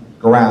didn't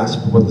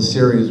grasp what the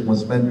series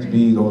was meant to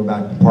be, going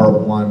back to part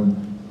 1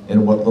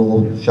 and what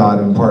little shot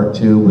in part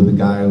 2 with the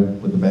guy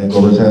with the bag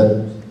over his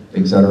head,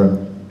 etc.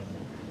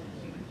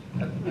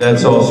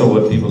 That's also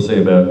what people say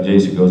about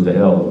Jason Goes to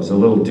Hell. It was a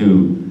little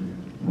too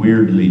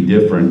weirdly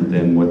different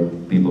than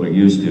what people are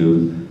used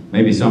to.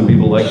 Maybe some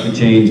people like the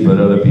change, but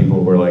other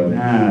people were like,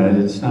 nah,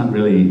 it's not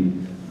really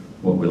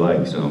what we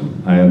like, so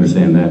I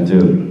understand that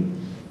too.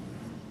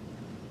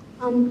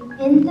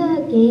 In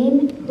the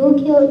game, who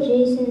killed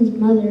Jason's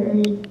mother, or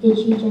did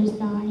she just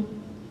die?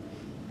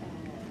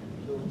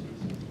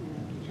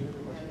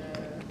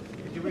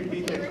 Could you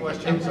repeat that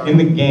question? In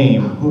the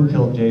game, who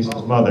killed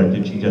Jason's mother?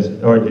 Did she just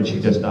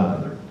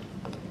die?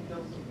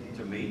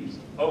 To me?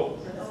 Oh.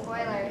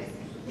 Spoilers.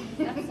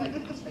 That's like 2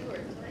 or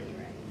 3,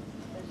 right?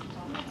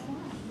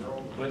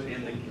 But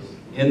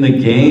in the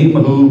game,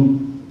 who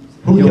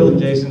killed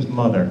Jason's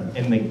mother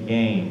in the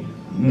game?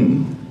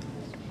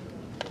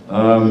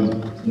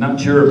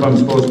 Not sure if I'm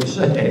supposed to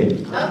say.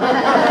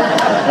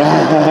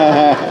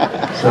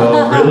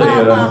 So really,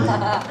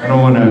 I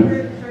don't want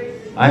to.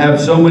 I have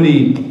so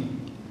many,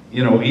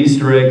 you know,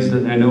 Easter eggs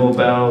that I know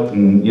about,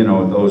 and you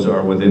know, those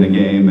are within a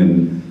game,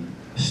 and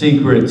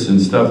secrets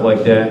and stuff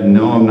like that. And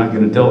no, I'm not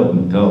going to tell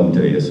them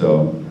to you.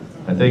 So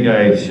I think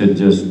I should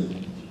just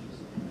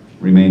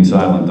remain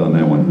silent on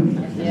that one.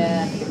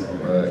 Yeah.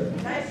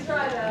 Nice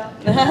try, though.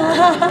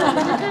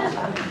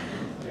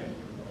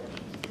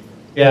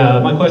 Yeah,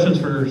 my question's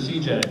for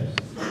CJ.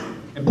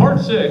 In part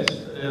 6,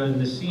 in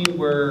the scene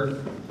where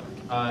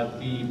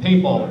the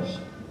paintballers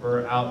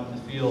were out in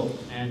the field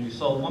and you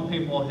saw one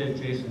paintball hit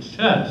Jason's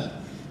chest,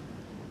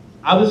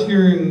 I was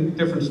hearing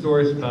different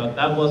stories about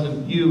that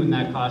wasn't you in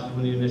that costume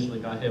when you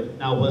initially got hit.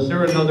 Now, was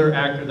there another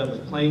actor that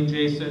was playing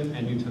Jason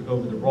and you took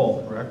over the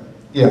role, correct?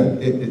 Yeah,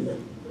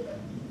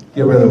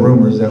 get rid of the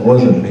rumors, that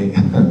wasn't me.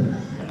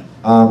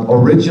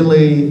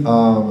 Originally,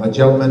 a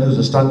gentleman who's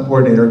a stunt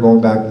coordinator,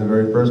 going back to the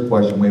very first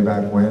question way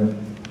back when,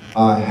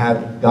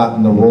 had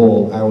gotten the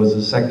role. I was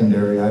a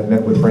secondary. I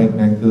met with Frank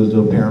Mancuso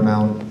of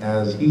Paramount.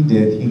 As he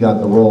did, he got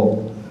the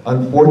role.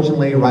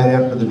 Unfortunately, right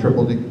after the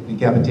triple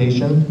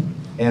decapitation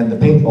and the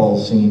paintball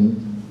scene,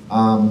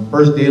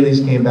 first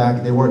dailies came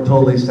back. They weren't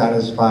totally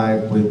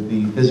satisfied with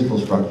the physical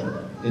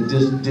structure. It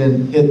just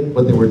didn't hit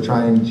what they were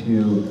trying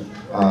to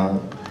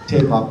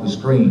take off the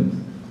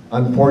screen.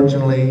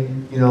 Unfortunately,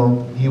 you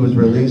know, he was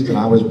released and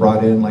I was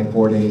brought in like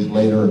 4 days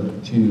later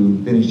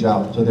to finish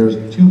out. So there's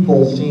 2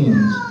 full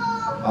scenes.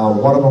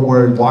 One of them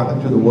where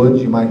walking through the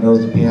woods, you might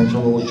notice the pants are a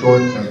little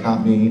short, that's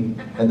not me.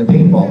 And the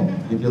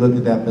paintball, if you look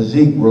at that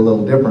physique, we're a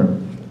little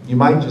different. You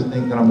might just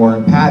think that I'm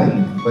wearing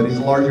padding, but he's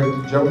a larger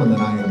gentleman than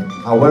I am.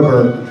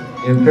 However,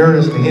 in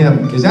fairness to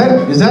him, is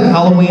that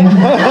Halloween? What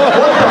the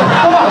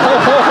fuck?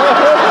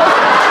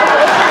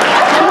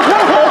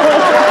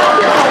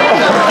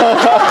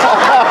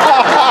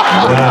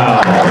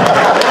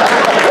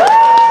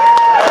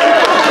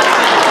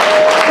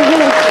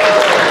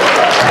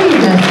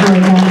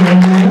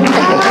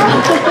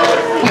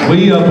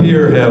 We up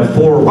here have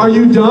 4. Are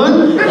you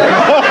done?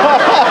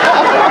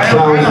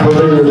 Sounds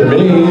familiar to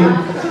me.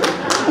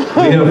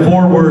 We have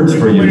 4 words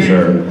for you,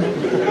 sir.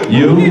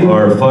 You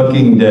are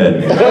fucking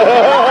dead.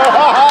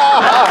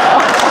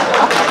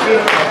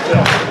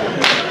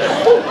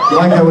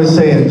 Like I was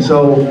saying,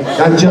 so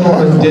that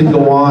gentleman did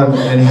go on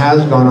and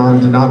has gone on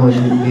to not only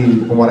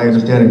be, from what I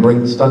understand, a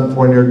great stunt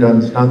coordinator,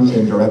 done stunts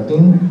and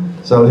directing.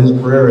 So his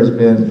career has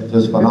been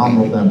just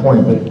phenomenal at that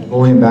point. But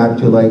going back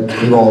to, like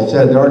we've all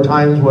said, there are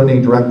times when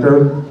a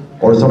director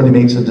or somebody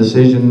makes a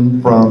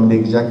decision from the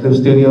executive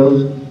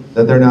studios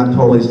that they're not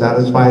totally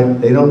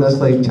satisfied. They don't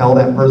necessarily tell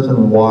that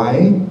person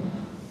why,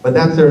 but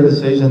that's their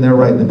decision. They're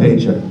writing the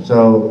paycheck.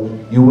 So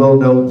you will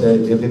note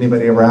that if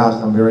anybody ever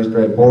asks, I'm very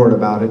straightforward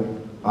about it.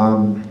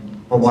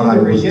 From what I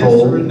was yes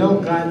told. or no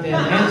goddamn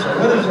answer.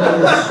 What is all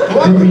this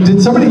story?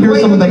 Did somebody hear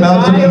something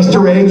about some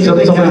Easter eggs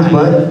up somebody's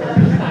butt?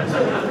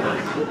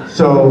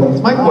 So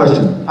it's my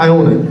question. I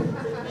own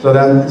it. So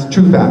that's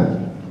true fact.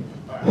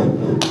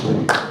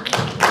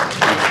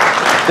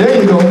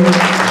 There you go.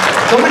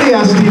 Somebody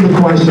asked Steve a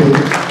question.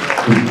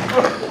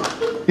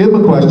 Give him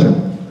a question.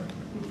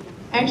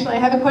 Actually, I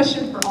have a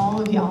question for all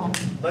of y'all.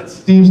 Let's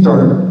Steve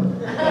started.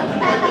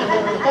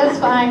 That's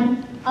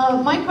fine.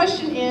 My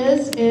question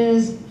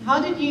is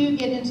how did you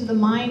get into the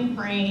mind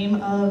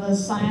frame of a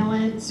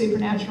silent,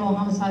 supernatural,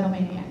 homicidal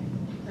maniac?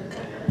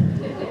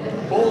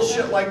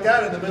 bullshit like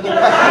that in the middle of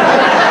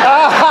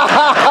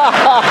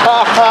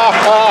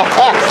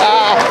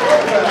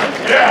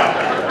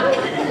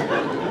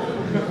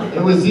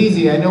It was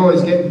easy. I know I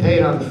was getting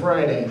paid on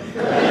Friday.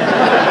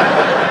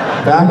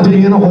 Back to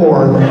being a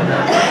whore.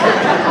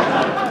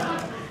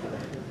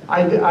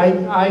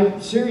 I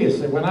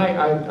seriously, when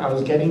I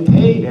was getting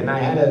paid and I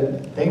had to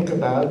think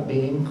about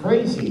being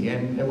crazy,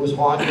 and it was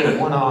hard with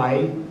one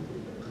eye,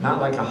 not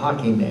like a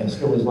hockey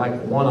mask, it was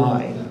like one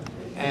eye.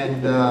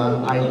 And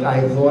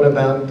I thought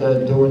about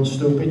doing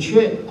stupid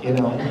shit, you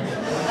know,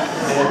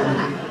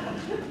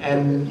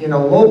 and you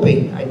know,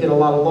 loping. I did a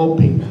lot of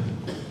loping.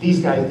 These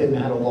guys didn't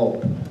know how to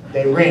lope.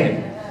 They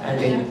ran and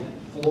they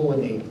flew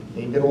and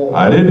they did all.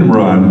 I didn't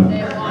run.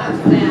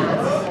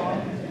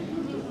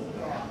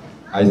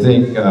 I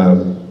think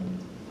a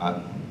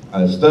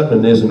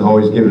stuntman isn't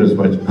always given as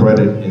much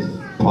credit as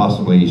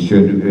possibly he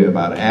should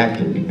about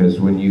acting, because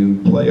when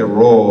you play a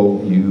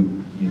role, you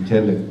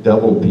tend to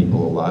double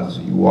people a lot, so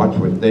you watch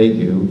what they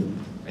do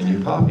and you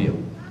copy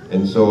them.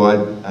 And so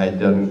I'd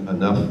done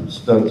enough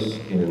stunts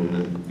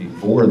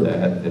before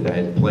that I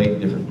had played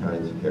different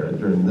kinds of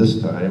character, and this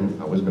time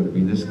I was going to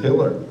be this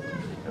killer.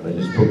 And I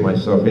just put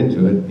myself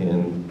into it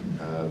and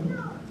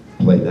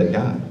played that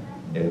guy.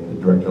 And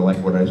the director liked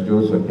what I was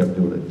doing, so I kept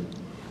doing it.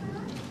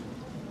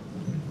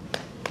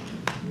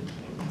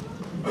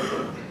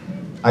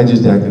 I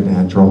just acted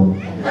natural.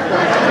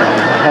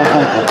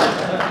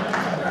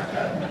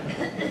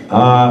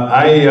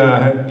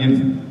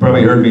 You've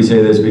probably heard me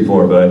say this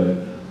before, but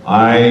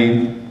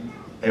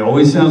it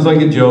always sounds like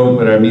a joke,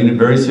 but I mean it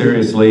very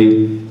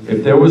seriously.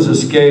 If there was a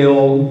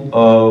scale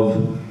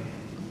of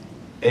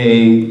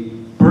a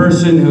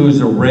person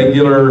who's a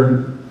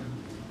regular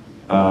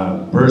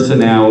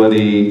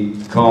personality,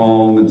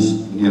 calm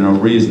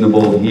and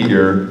reasonable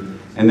here,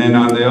 and then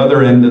on the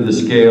other end of the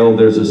scale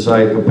there's a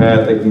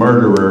psychopathic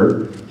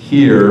murderer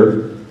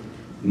here,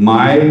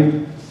 my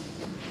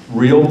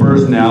real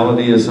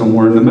personality is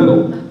somewhere in the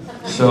middle.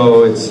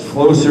 So it's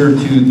closer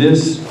to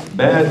this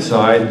bad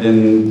side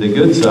than the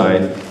good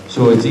side.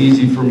 So it's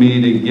easy for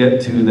me to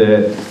get to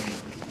that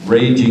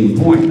raging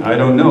point. I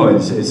don't know,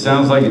 it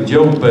sounds like a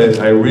joke, but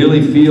I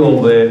really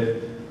feel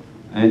that,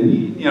 and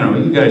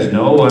you guys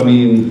know, I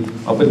mean,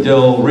 up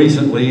until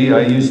recently,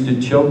 I used to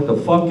choke the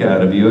fuck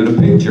out of you in a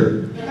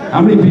picture.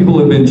 How many people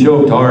have been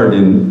choked hard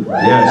in,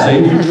 yeah,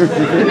 see?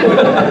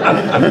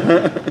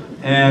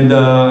 And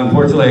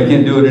unfortunately, I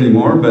can't do it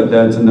anymore, but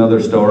that's another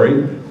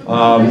story.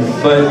 No,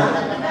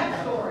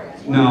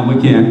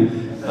 we can't.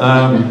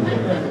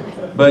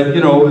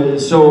 But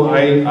so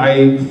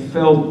I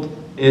felt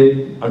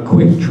it a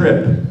quick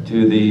trip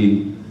to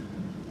the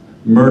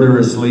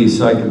murderously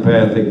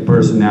psychopathic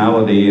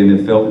personality, and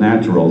it felt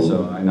natural.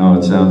 So I know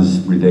it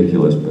sounds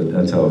ridiculous, but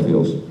that's how it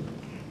feels.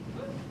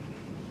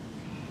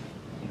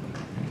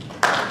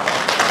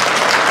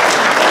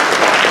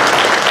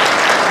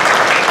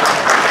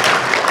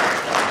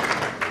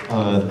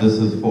 This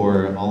is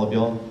for all of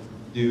y'all.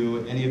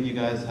 Do any of you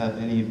guys have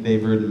any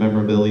favorite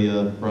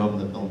memorabilia from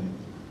the filming?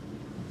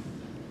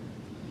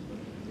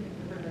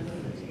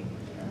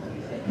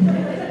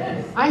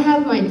 I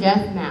have my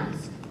death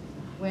mask.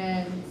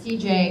 When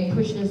CJ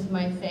pushes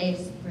my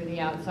face through the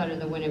outside of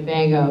the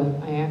Winnebago,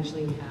 I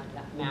actually have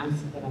that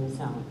mask that I'm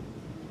selling.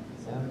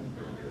 So.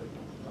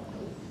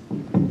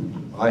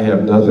 I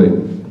have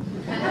nothing.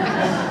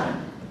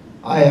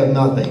 I have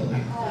nothing.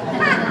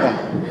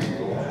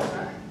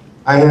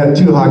 I had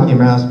 2 hockey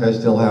masks, I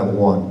still have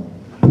 1.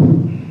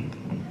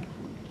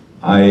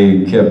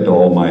 I kept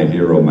all my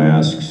hero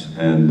masks,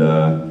 and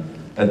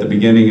at the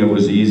beginning it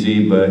was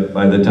easy, but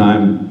by the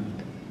time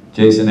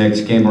Jason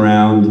X came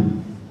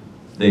around,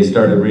 they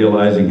started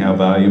realizing how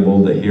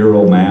valuable the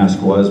hero mask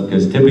was,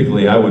 because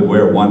typically I would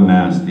wear 1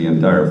 mask the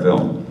entire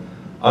film.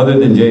 Other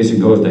than Jason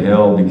Goes to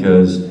Hell,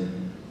 because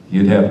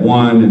you'd have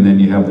 1, and then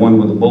you have 1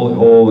 with a bullet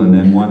hole, and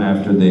then 1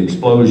 after the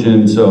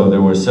explosion, so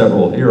there were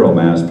several hero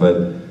masks,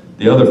 but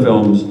the other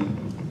films,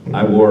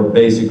 I wore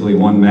basically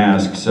 1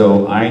 mask,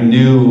 so I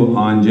knew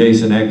on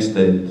Jason X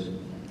that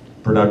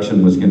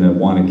production was gonna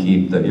wanna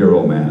keep the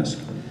hero mask.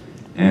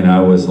 And I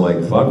was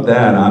like, fuck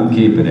that, I'm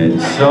keeping it.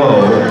 So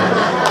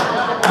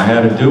I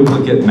had a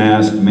duplicate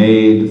mask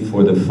made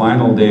for the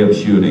final day of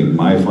shooting,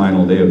 my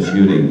final day of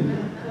shooting.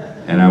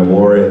 And I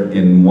wore it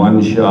in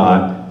 1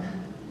 shot,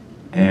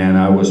 and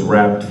I was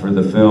wrapped for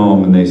the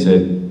film, and they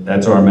said,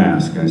 that's our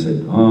mask. I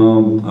said,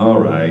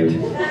 all right.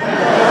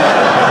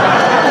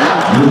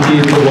 You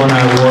keep the one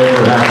I wore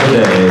for half a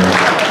day.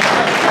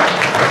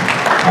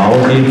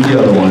 I'll keep the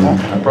other one.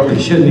 I probably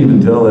shouldn't even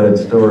tell that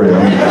story.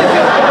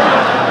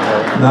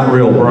 Not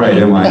real bright,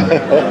 am I?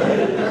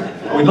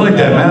 We'd like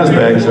that mask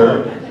back,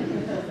 sir.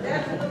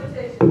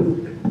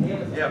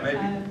 Yeah, maybe.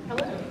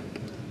 Hello.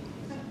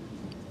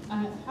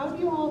 How do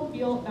you all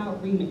feel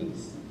about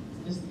remakes?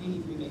 Just any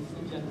remakes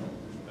in general?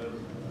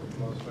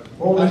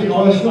 What was the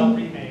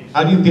question?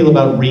 How do you feel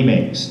about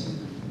remakes?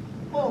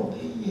 Well,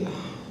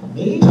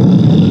 me?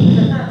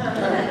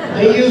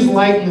 They use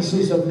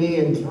likenesses of me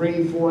in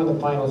 3, 4 in the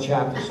final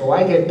chapter, so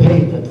I get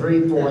paid for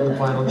 3, 4 in the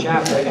final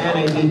chapter, and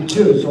I did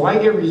 2, so I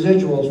get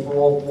residuals for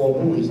all 4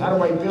 movies. How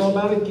do I feel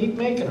about it? Keep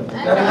making them.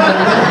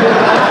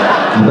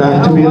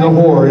 Back to being a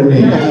whore, isn't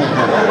he?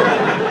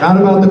 Not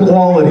about the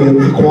quality,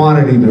 it's the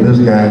quantity to this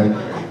guy.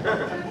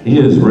 He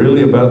is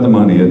really about the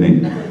money, isn't he?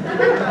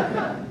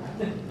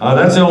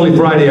 That's the only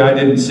Friday I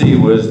didn't see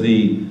was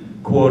the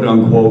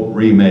quote-unquote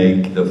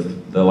remake,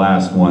 the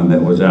last one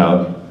that was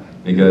out,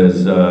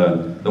 because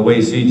the way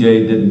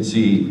CJ didn't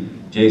see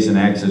Jason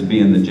X as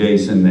being the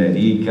Jason that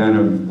he kind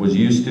of was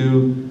used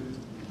to,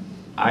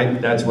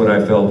 that's what I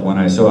felt when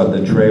I saw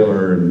the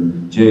trailer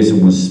and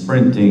Jason was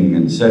sprinting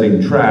and setting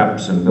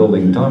traps and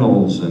building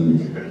tunnels,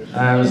 and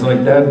I was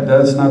like,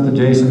 that's not the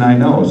Jason I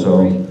know,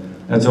 so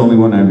that's the only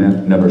one I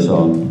never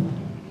saw.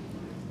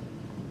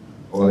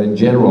 Well, in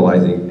general, I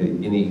think that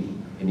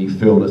any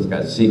film that's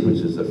got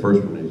sequences, the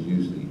first one is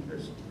usually, or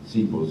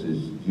sequels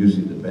is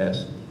usually the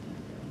best.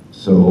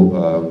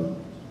 So,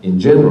 in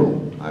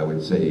general, I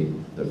would say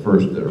the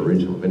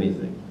original of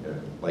anything,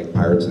 like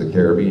Pirates of the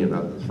Caribbean,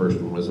 the first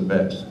one was the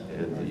best.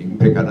 And you can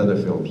pick out other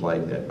films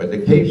like that, but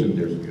occasionally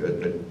there's good,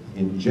 but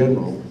in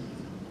general,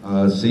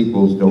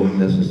 sequels don't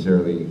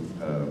necessarily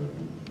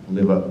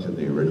live up to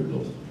the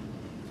originals.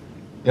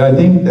 Yeah, I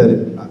think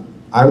that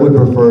I would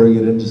prefer to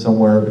get into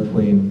somewhere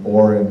between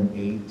 4 and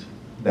 8,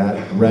 that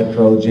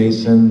retro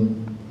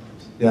Jason,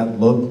 that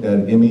look,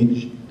 that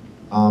image.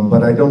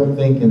 But I don't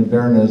think, in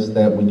fairness,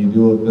 that when you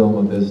do a film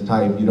of this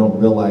type, you don't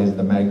realize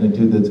the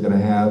magnitude that's going to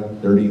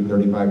have 30,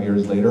 35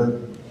 years later.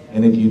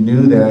 And if you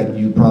knew that,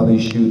 you'd probably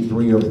shoot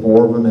 3 or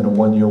 4 of them in a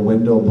 1-year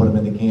window, put them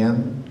in the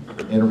can,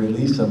 and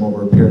release them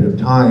over a period of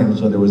time,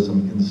 so there was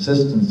some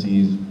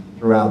consistencies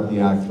throughout the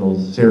actual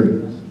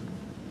series.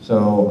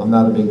 So I'm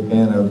not a big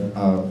fan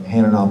of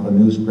handing off a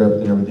new script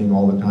and everything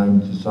all the time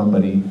to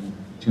somebody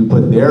to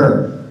put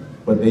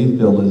what they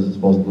feel is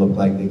supposed to look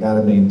like. They got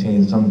to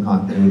maintain some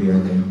continuity, I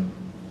think.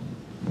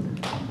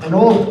 In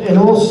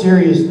all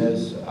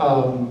seriousness,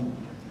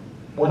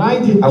 when I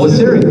did I was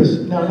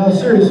serious. No,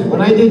 seriously. When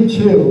I did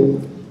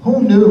 2,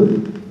 who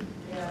knew?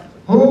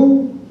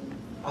 Who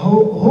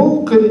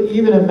could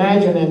even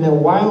imagine in their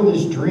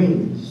wildest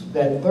dreams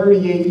that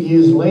 38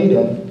 years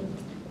later,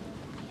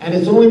 and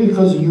it's only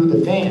because of you, the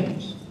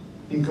fans,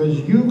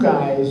 because you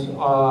guys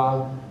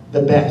are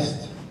the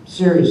best.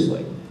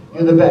 Seriously,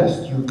 you're the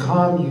best. You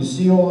come, you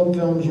see all the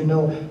films, you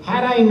know.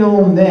 Had I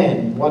known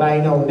then what I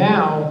know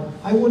now,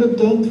 I would have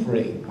done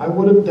 3. I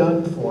would have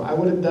done 4. I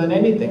would have done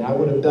anything. I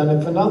would have done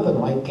it for nothing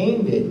like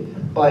Kane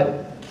did.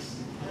 But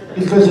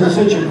because it's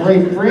such a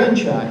great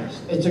franchise.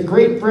 It's a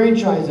great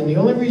franchise, and the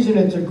only reason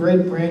it's a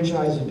great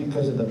franchise is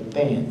because of the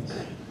fans.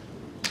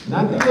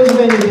 Not because of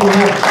anything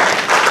else.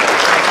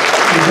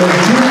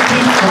 Because you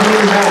keep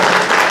coming back.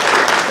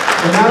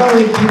 You not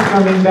only keep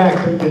coming back,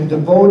 but you're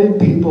devoted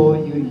people,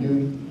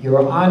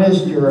 you're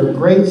honest, you're a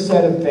great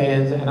set of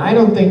fans, and I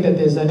don't think that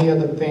there's any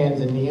other fans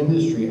in the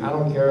industry. I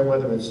don't care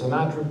whether it's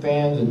Sinatra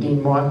fans or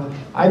Dean Martin.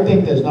 I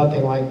think there's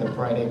nothing like the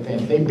Friday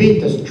fans. They beat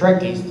the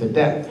Trekkies to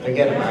death.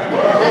 Forget about it.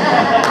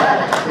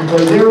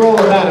 Because they're all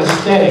about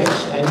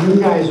aesthetics, and you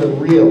guys are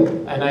real,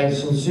 and I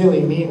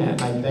sincerely mean that,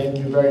 and I thank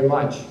you very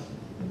much.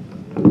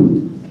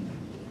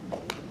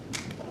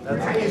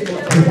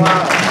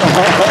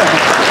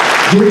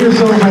 Give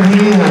yourself a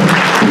hand.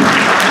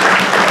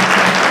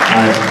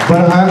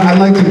 But I'd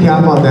like to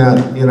cap on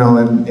that, you know,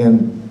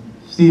 and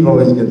Steve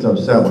always gets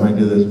upset when I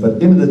do this, but at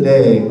the end of the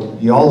day,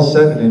 you all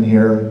said it in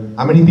here,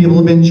 how many people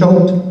have been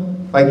choked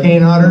by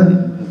Kane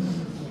Hodder?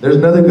 There's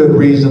another good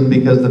reason,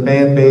 because the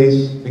fan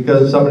base,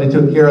 because somebody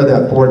took care of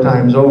that 4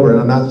 times over, and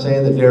I'm not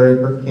saying that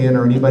Derek or Ken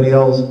or anybody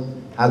else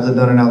hasn't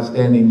done an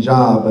outstanding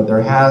job, but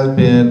there has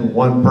been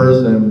one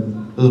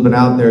person who's been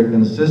out there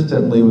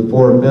consistently with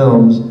 4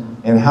 films,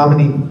 and how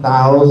many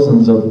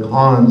thousands of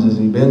cons has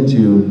he been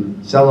to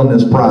selling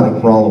this product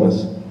for all of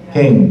us?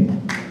 Kane.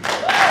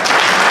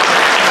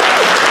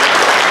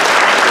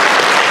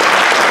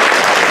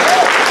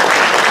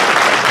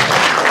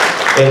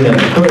 And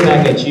throw it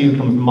back at you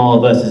from all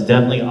of us is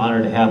definitely an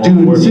honor to have.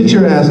 Dude, sit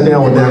your ass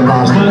down with that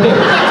costume. Okay.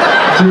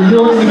 So you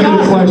don't even get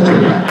a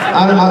question.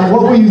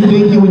 What were you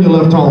thinking when you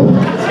left home?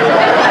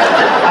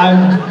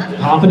 I'm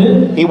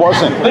confident. He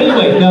wasn't. But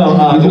anyway, no.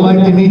 Would you like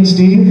to meet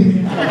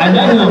Steve? I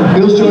met him.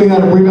 He'll show you how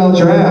to breathe out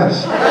your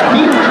ass.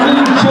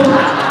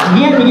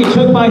 He had me get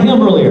choked by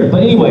him earlier.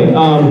 But anyway,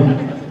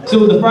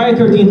 so the Friday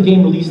 13th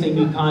game released a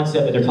new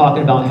concept that they're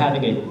talking about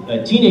having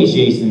a teenage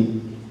Jason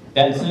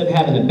that instead of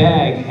having a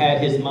bag had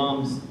his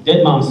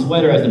dead mom's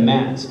sweater as a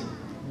mask.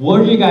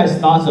 What are your guys'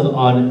 thoughts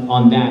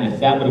on that, if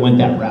that would have went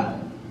that route?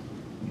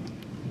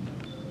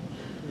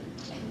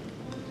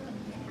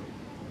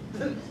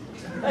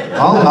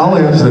 I'll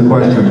answer the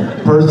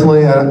question.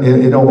 Personally,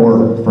 it don't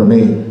work for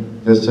me,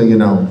 just so you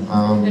know.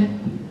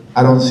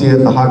 I don't see it,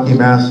 the hockey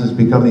mask has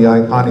become the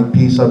iconic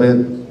piece of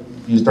it.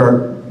 You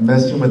start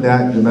messing with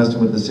that, you're messing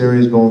with the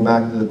series. Going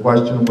back to the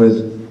question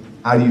was,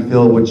 how do you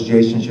feel which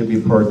Jason should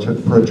be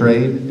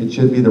portrayed? It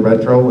should be the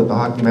retro with the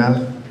hockey mask.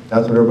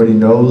 That's what everybody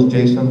knows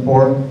Jason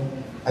for.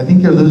 I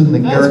think you're losing the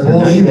character.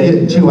 Now you're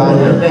getting too out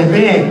there.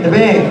 The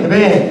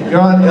bag.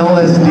 You're on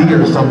LSD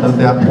or something at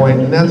that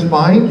point, and that's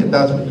fine if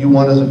that's what you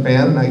want as a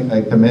fan, and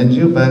I commend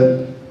you,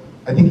 but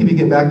I think if you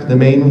get back to the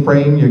main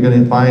frame, you're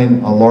going to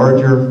find a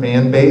larger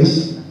fan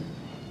base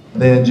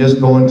than just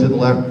going to the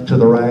left, to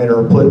the right,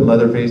 or putting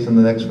Leatherface in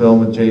the next film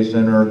with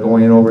Jason, or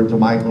going over to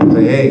Michael and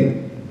say, hey,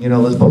 you know,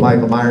 let's put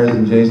Michael Myers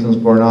and Jason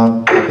scoring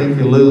off. I think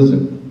you lose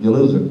it. You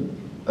lose it.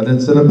 But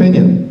it's an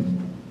opinion.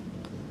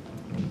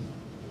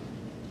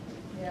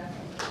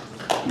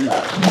 This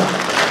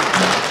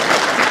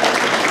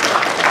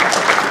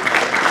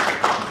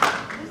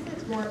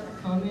is more of a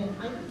comment.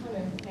 I just want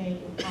to say,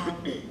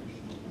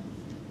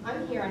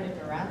 I'm here under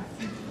duress.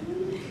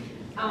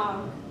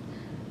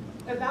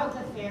 About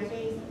the fan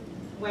base,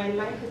 when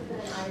my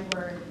husband and I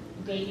were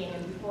dating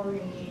and before we were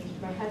engaged,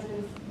 my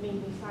husband made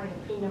me sign a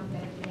prenup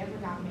that if we ever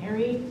got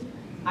married,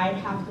 I'd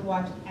have to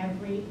watch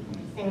every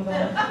single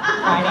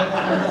Friday the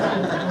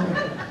 13th.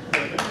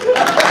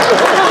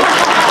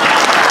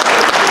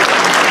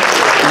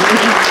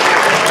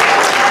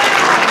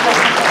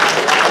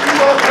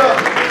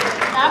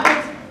 That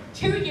was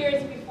 2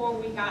 years before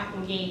we got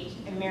engaged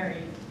and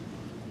married.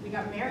 We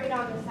got married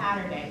on the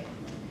Saturday.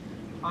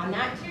 On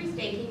that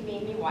Tuesday, he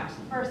made me watch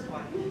the first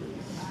one.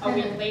 A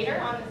week later,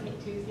 on the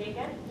Tuesday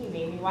again, he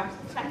made me watch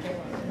the second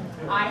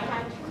one. I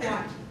had to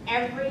watch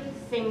every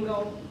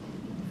single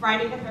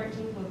Friday the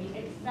 13th movie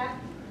except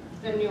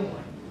the new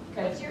one.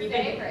 What's your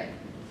favorite?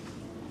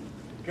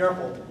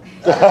 Careful.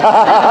 All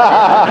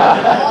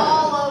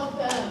of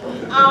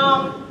them.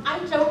 I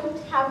don't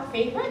have a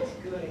favorite.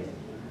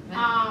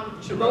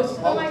 Most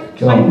of them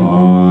Come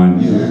on,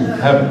 you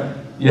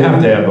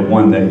have to have the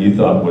one that you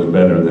thought was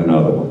better than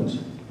other ones.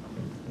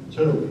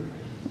 Two.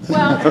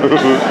 Well,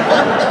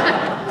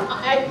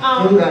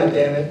 Two,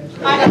 goddammit.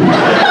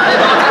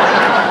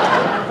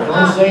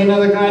 Don't say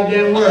another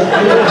goddamn word.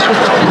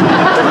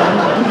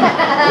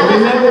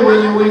 Remember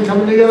when we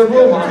come together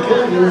room, I'll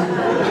kill you.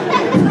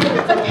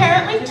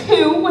 Apparently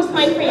 2 was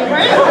my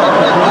favorite.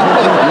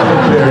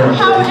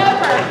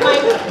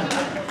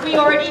 However, we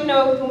already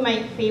know who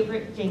my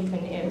favorite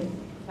Jason is.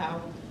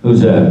 So Who's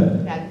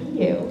that? that'd be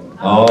you.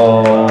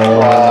 Oh.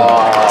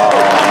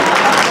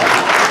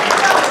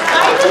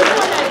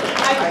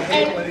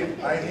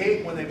 I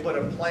hate when they put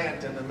a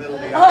plant in the middle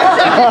of the But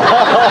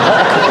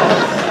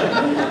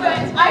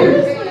I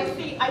just want to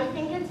say, I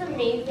think it's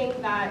amazing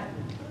that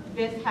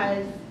this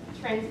has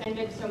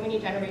transcended so many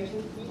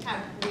generations. We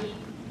have 3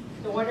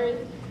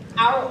 daughters.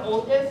 Our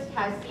oldest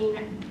has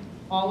seen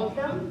all of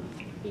them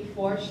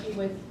before she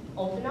was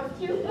old enough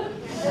to,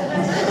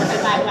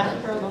 because I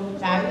left her alone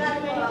with Daddy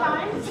too many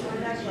times.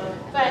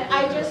 But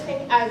I just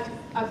think as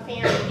a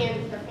fan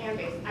in the fan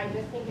base, I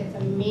just think it's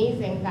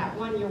amazing that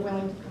 1, you're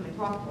willing to come and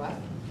talk to us,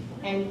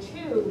 and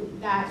 2,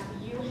 that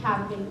you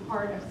have been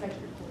part of such a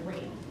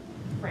great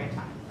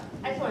franchise.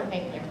 I just want to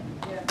thank you.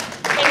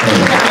 Thank you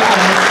for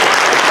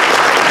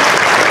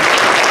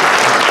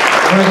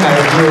All right,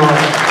 guys, we're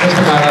just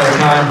about out of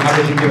time. How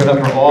could you give it up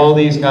for all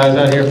these guys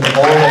out here for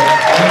all the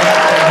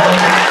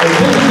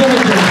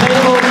visitors and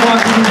table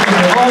talking to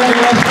the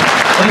audience?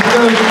 Let's go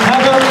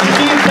Heather and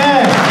Steve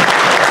Kane,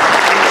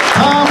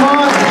 Tom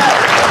Morga,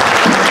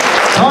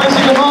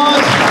 Darcy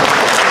DeMoss,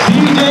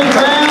 CJ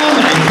Graham,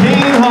 and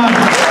Kane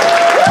Hodder.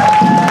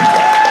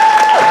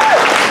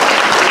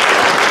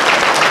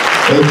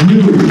 And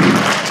you.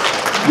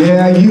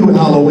 Yeah, you,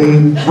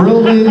 Halloween.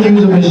 Real men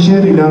use a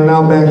machete on an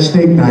Outback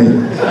steak night.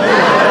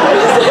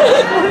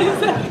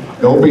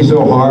 Don't be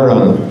so hard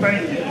on them.